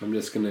I'm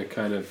just gonna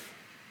kind of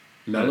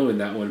mellow in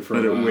that one for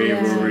a while. Let it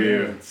wave over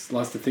you. It's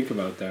lots to think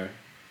about there.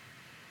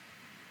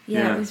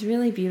 Yeah, it was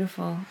really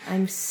beautiful.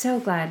 I'm so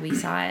glad we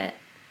saw it.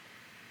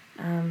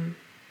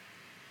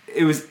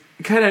 It was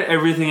kind of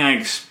everything I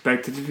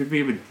expected it to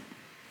be, but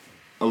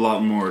a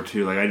lot more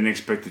too. Like, I didn't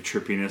expect the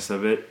trippiness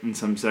of it in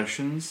some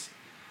sections.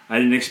 I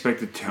didn't expect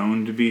the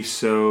tone to be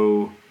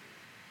so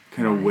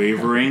kind of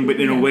wavering,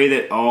 but in a way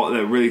that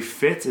really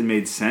fits and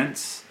made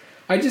sense.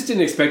 I just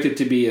didn't expect it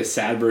to be a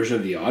sad version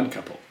of The Odd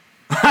Couple.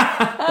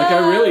 I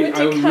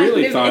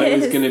really thought it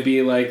was going to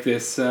be like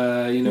this,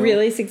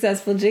 really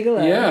successful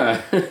gigolo.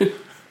 Yeah.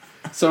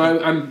 So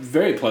I'm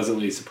very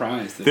pleasantly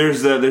surprised.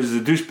 There's a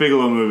Deuce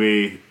Bigalow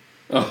movie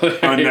on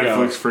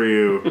Netflix for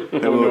you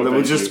that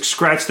will just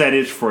scratch that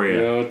itch for you.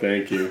 No,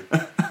 thank you.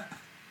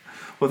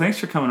 Well, thanks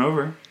for coming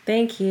over.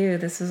 Thank you.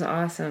 This was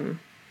awesome.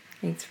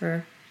 Thanks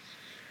for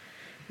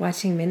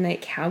watching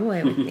Midnight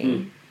Cowboy with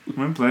me.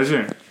 My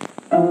pleasure.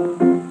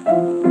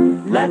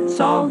 Let's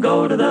all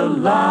go to the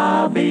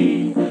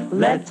lobby.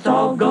 Let's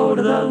all go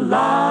to the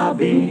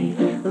lobby.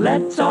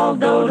 Let's all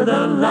go to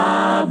the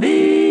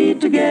lobby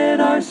to get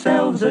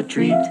ourselves a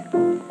treat.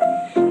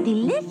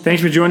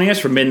 Thanks for joining us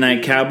for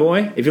Midnight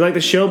Cowboy. If you like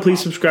the show, please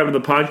subscribe to the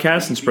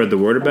podcast and spread the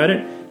word about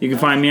it. You can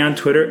find me on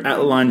Twitter at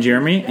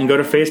LalonJeremy and go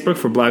to Facebook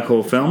for Black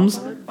Hole Films.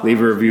 Leave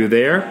a review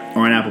there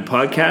or on Apple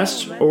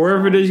Podcasts or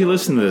wherever it is you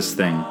listen to this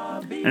thing.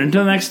 And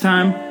until next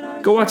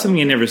time, go watch something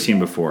you've never seen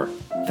before.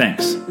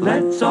 Thanks.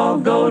 Let's all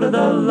go to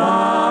the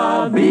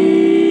lobby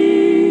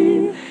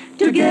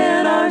to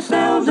get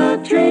ourselves a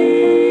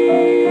treat.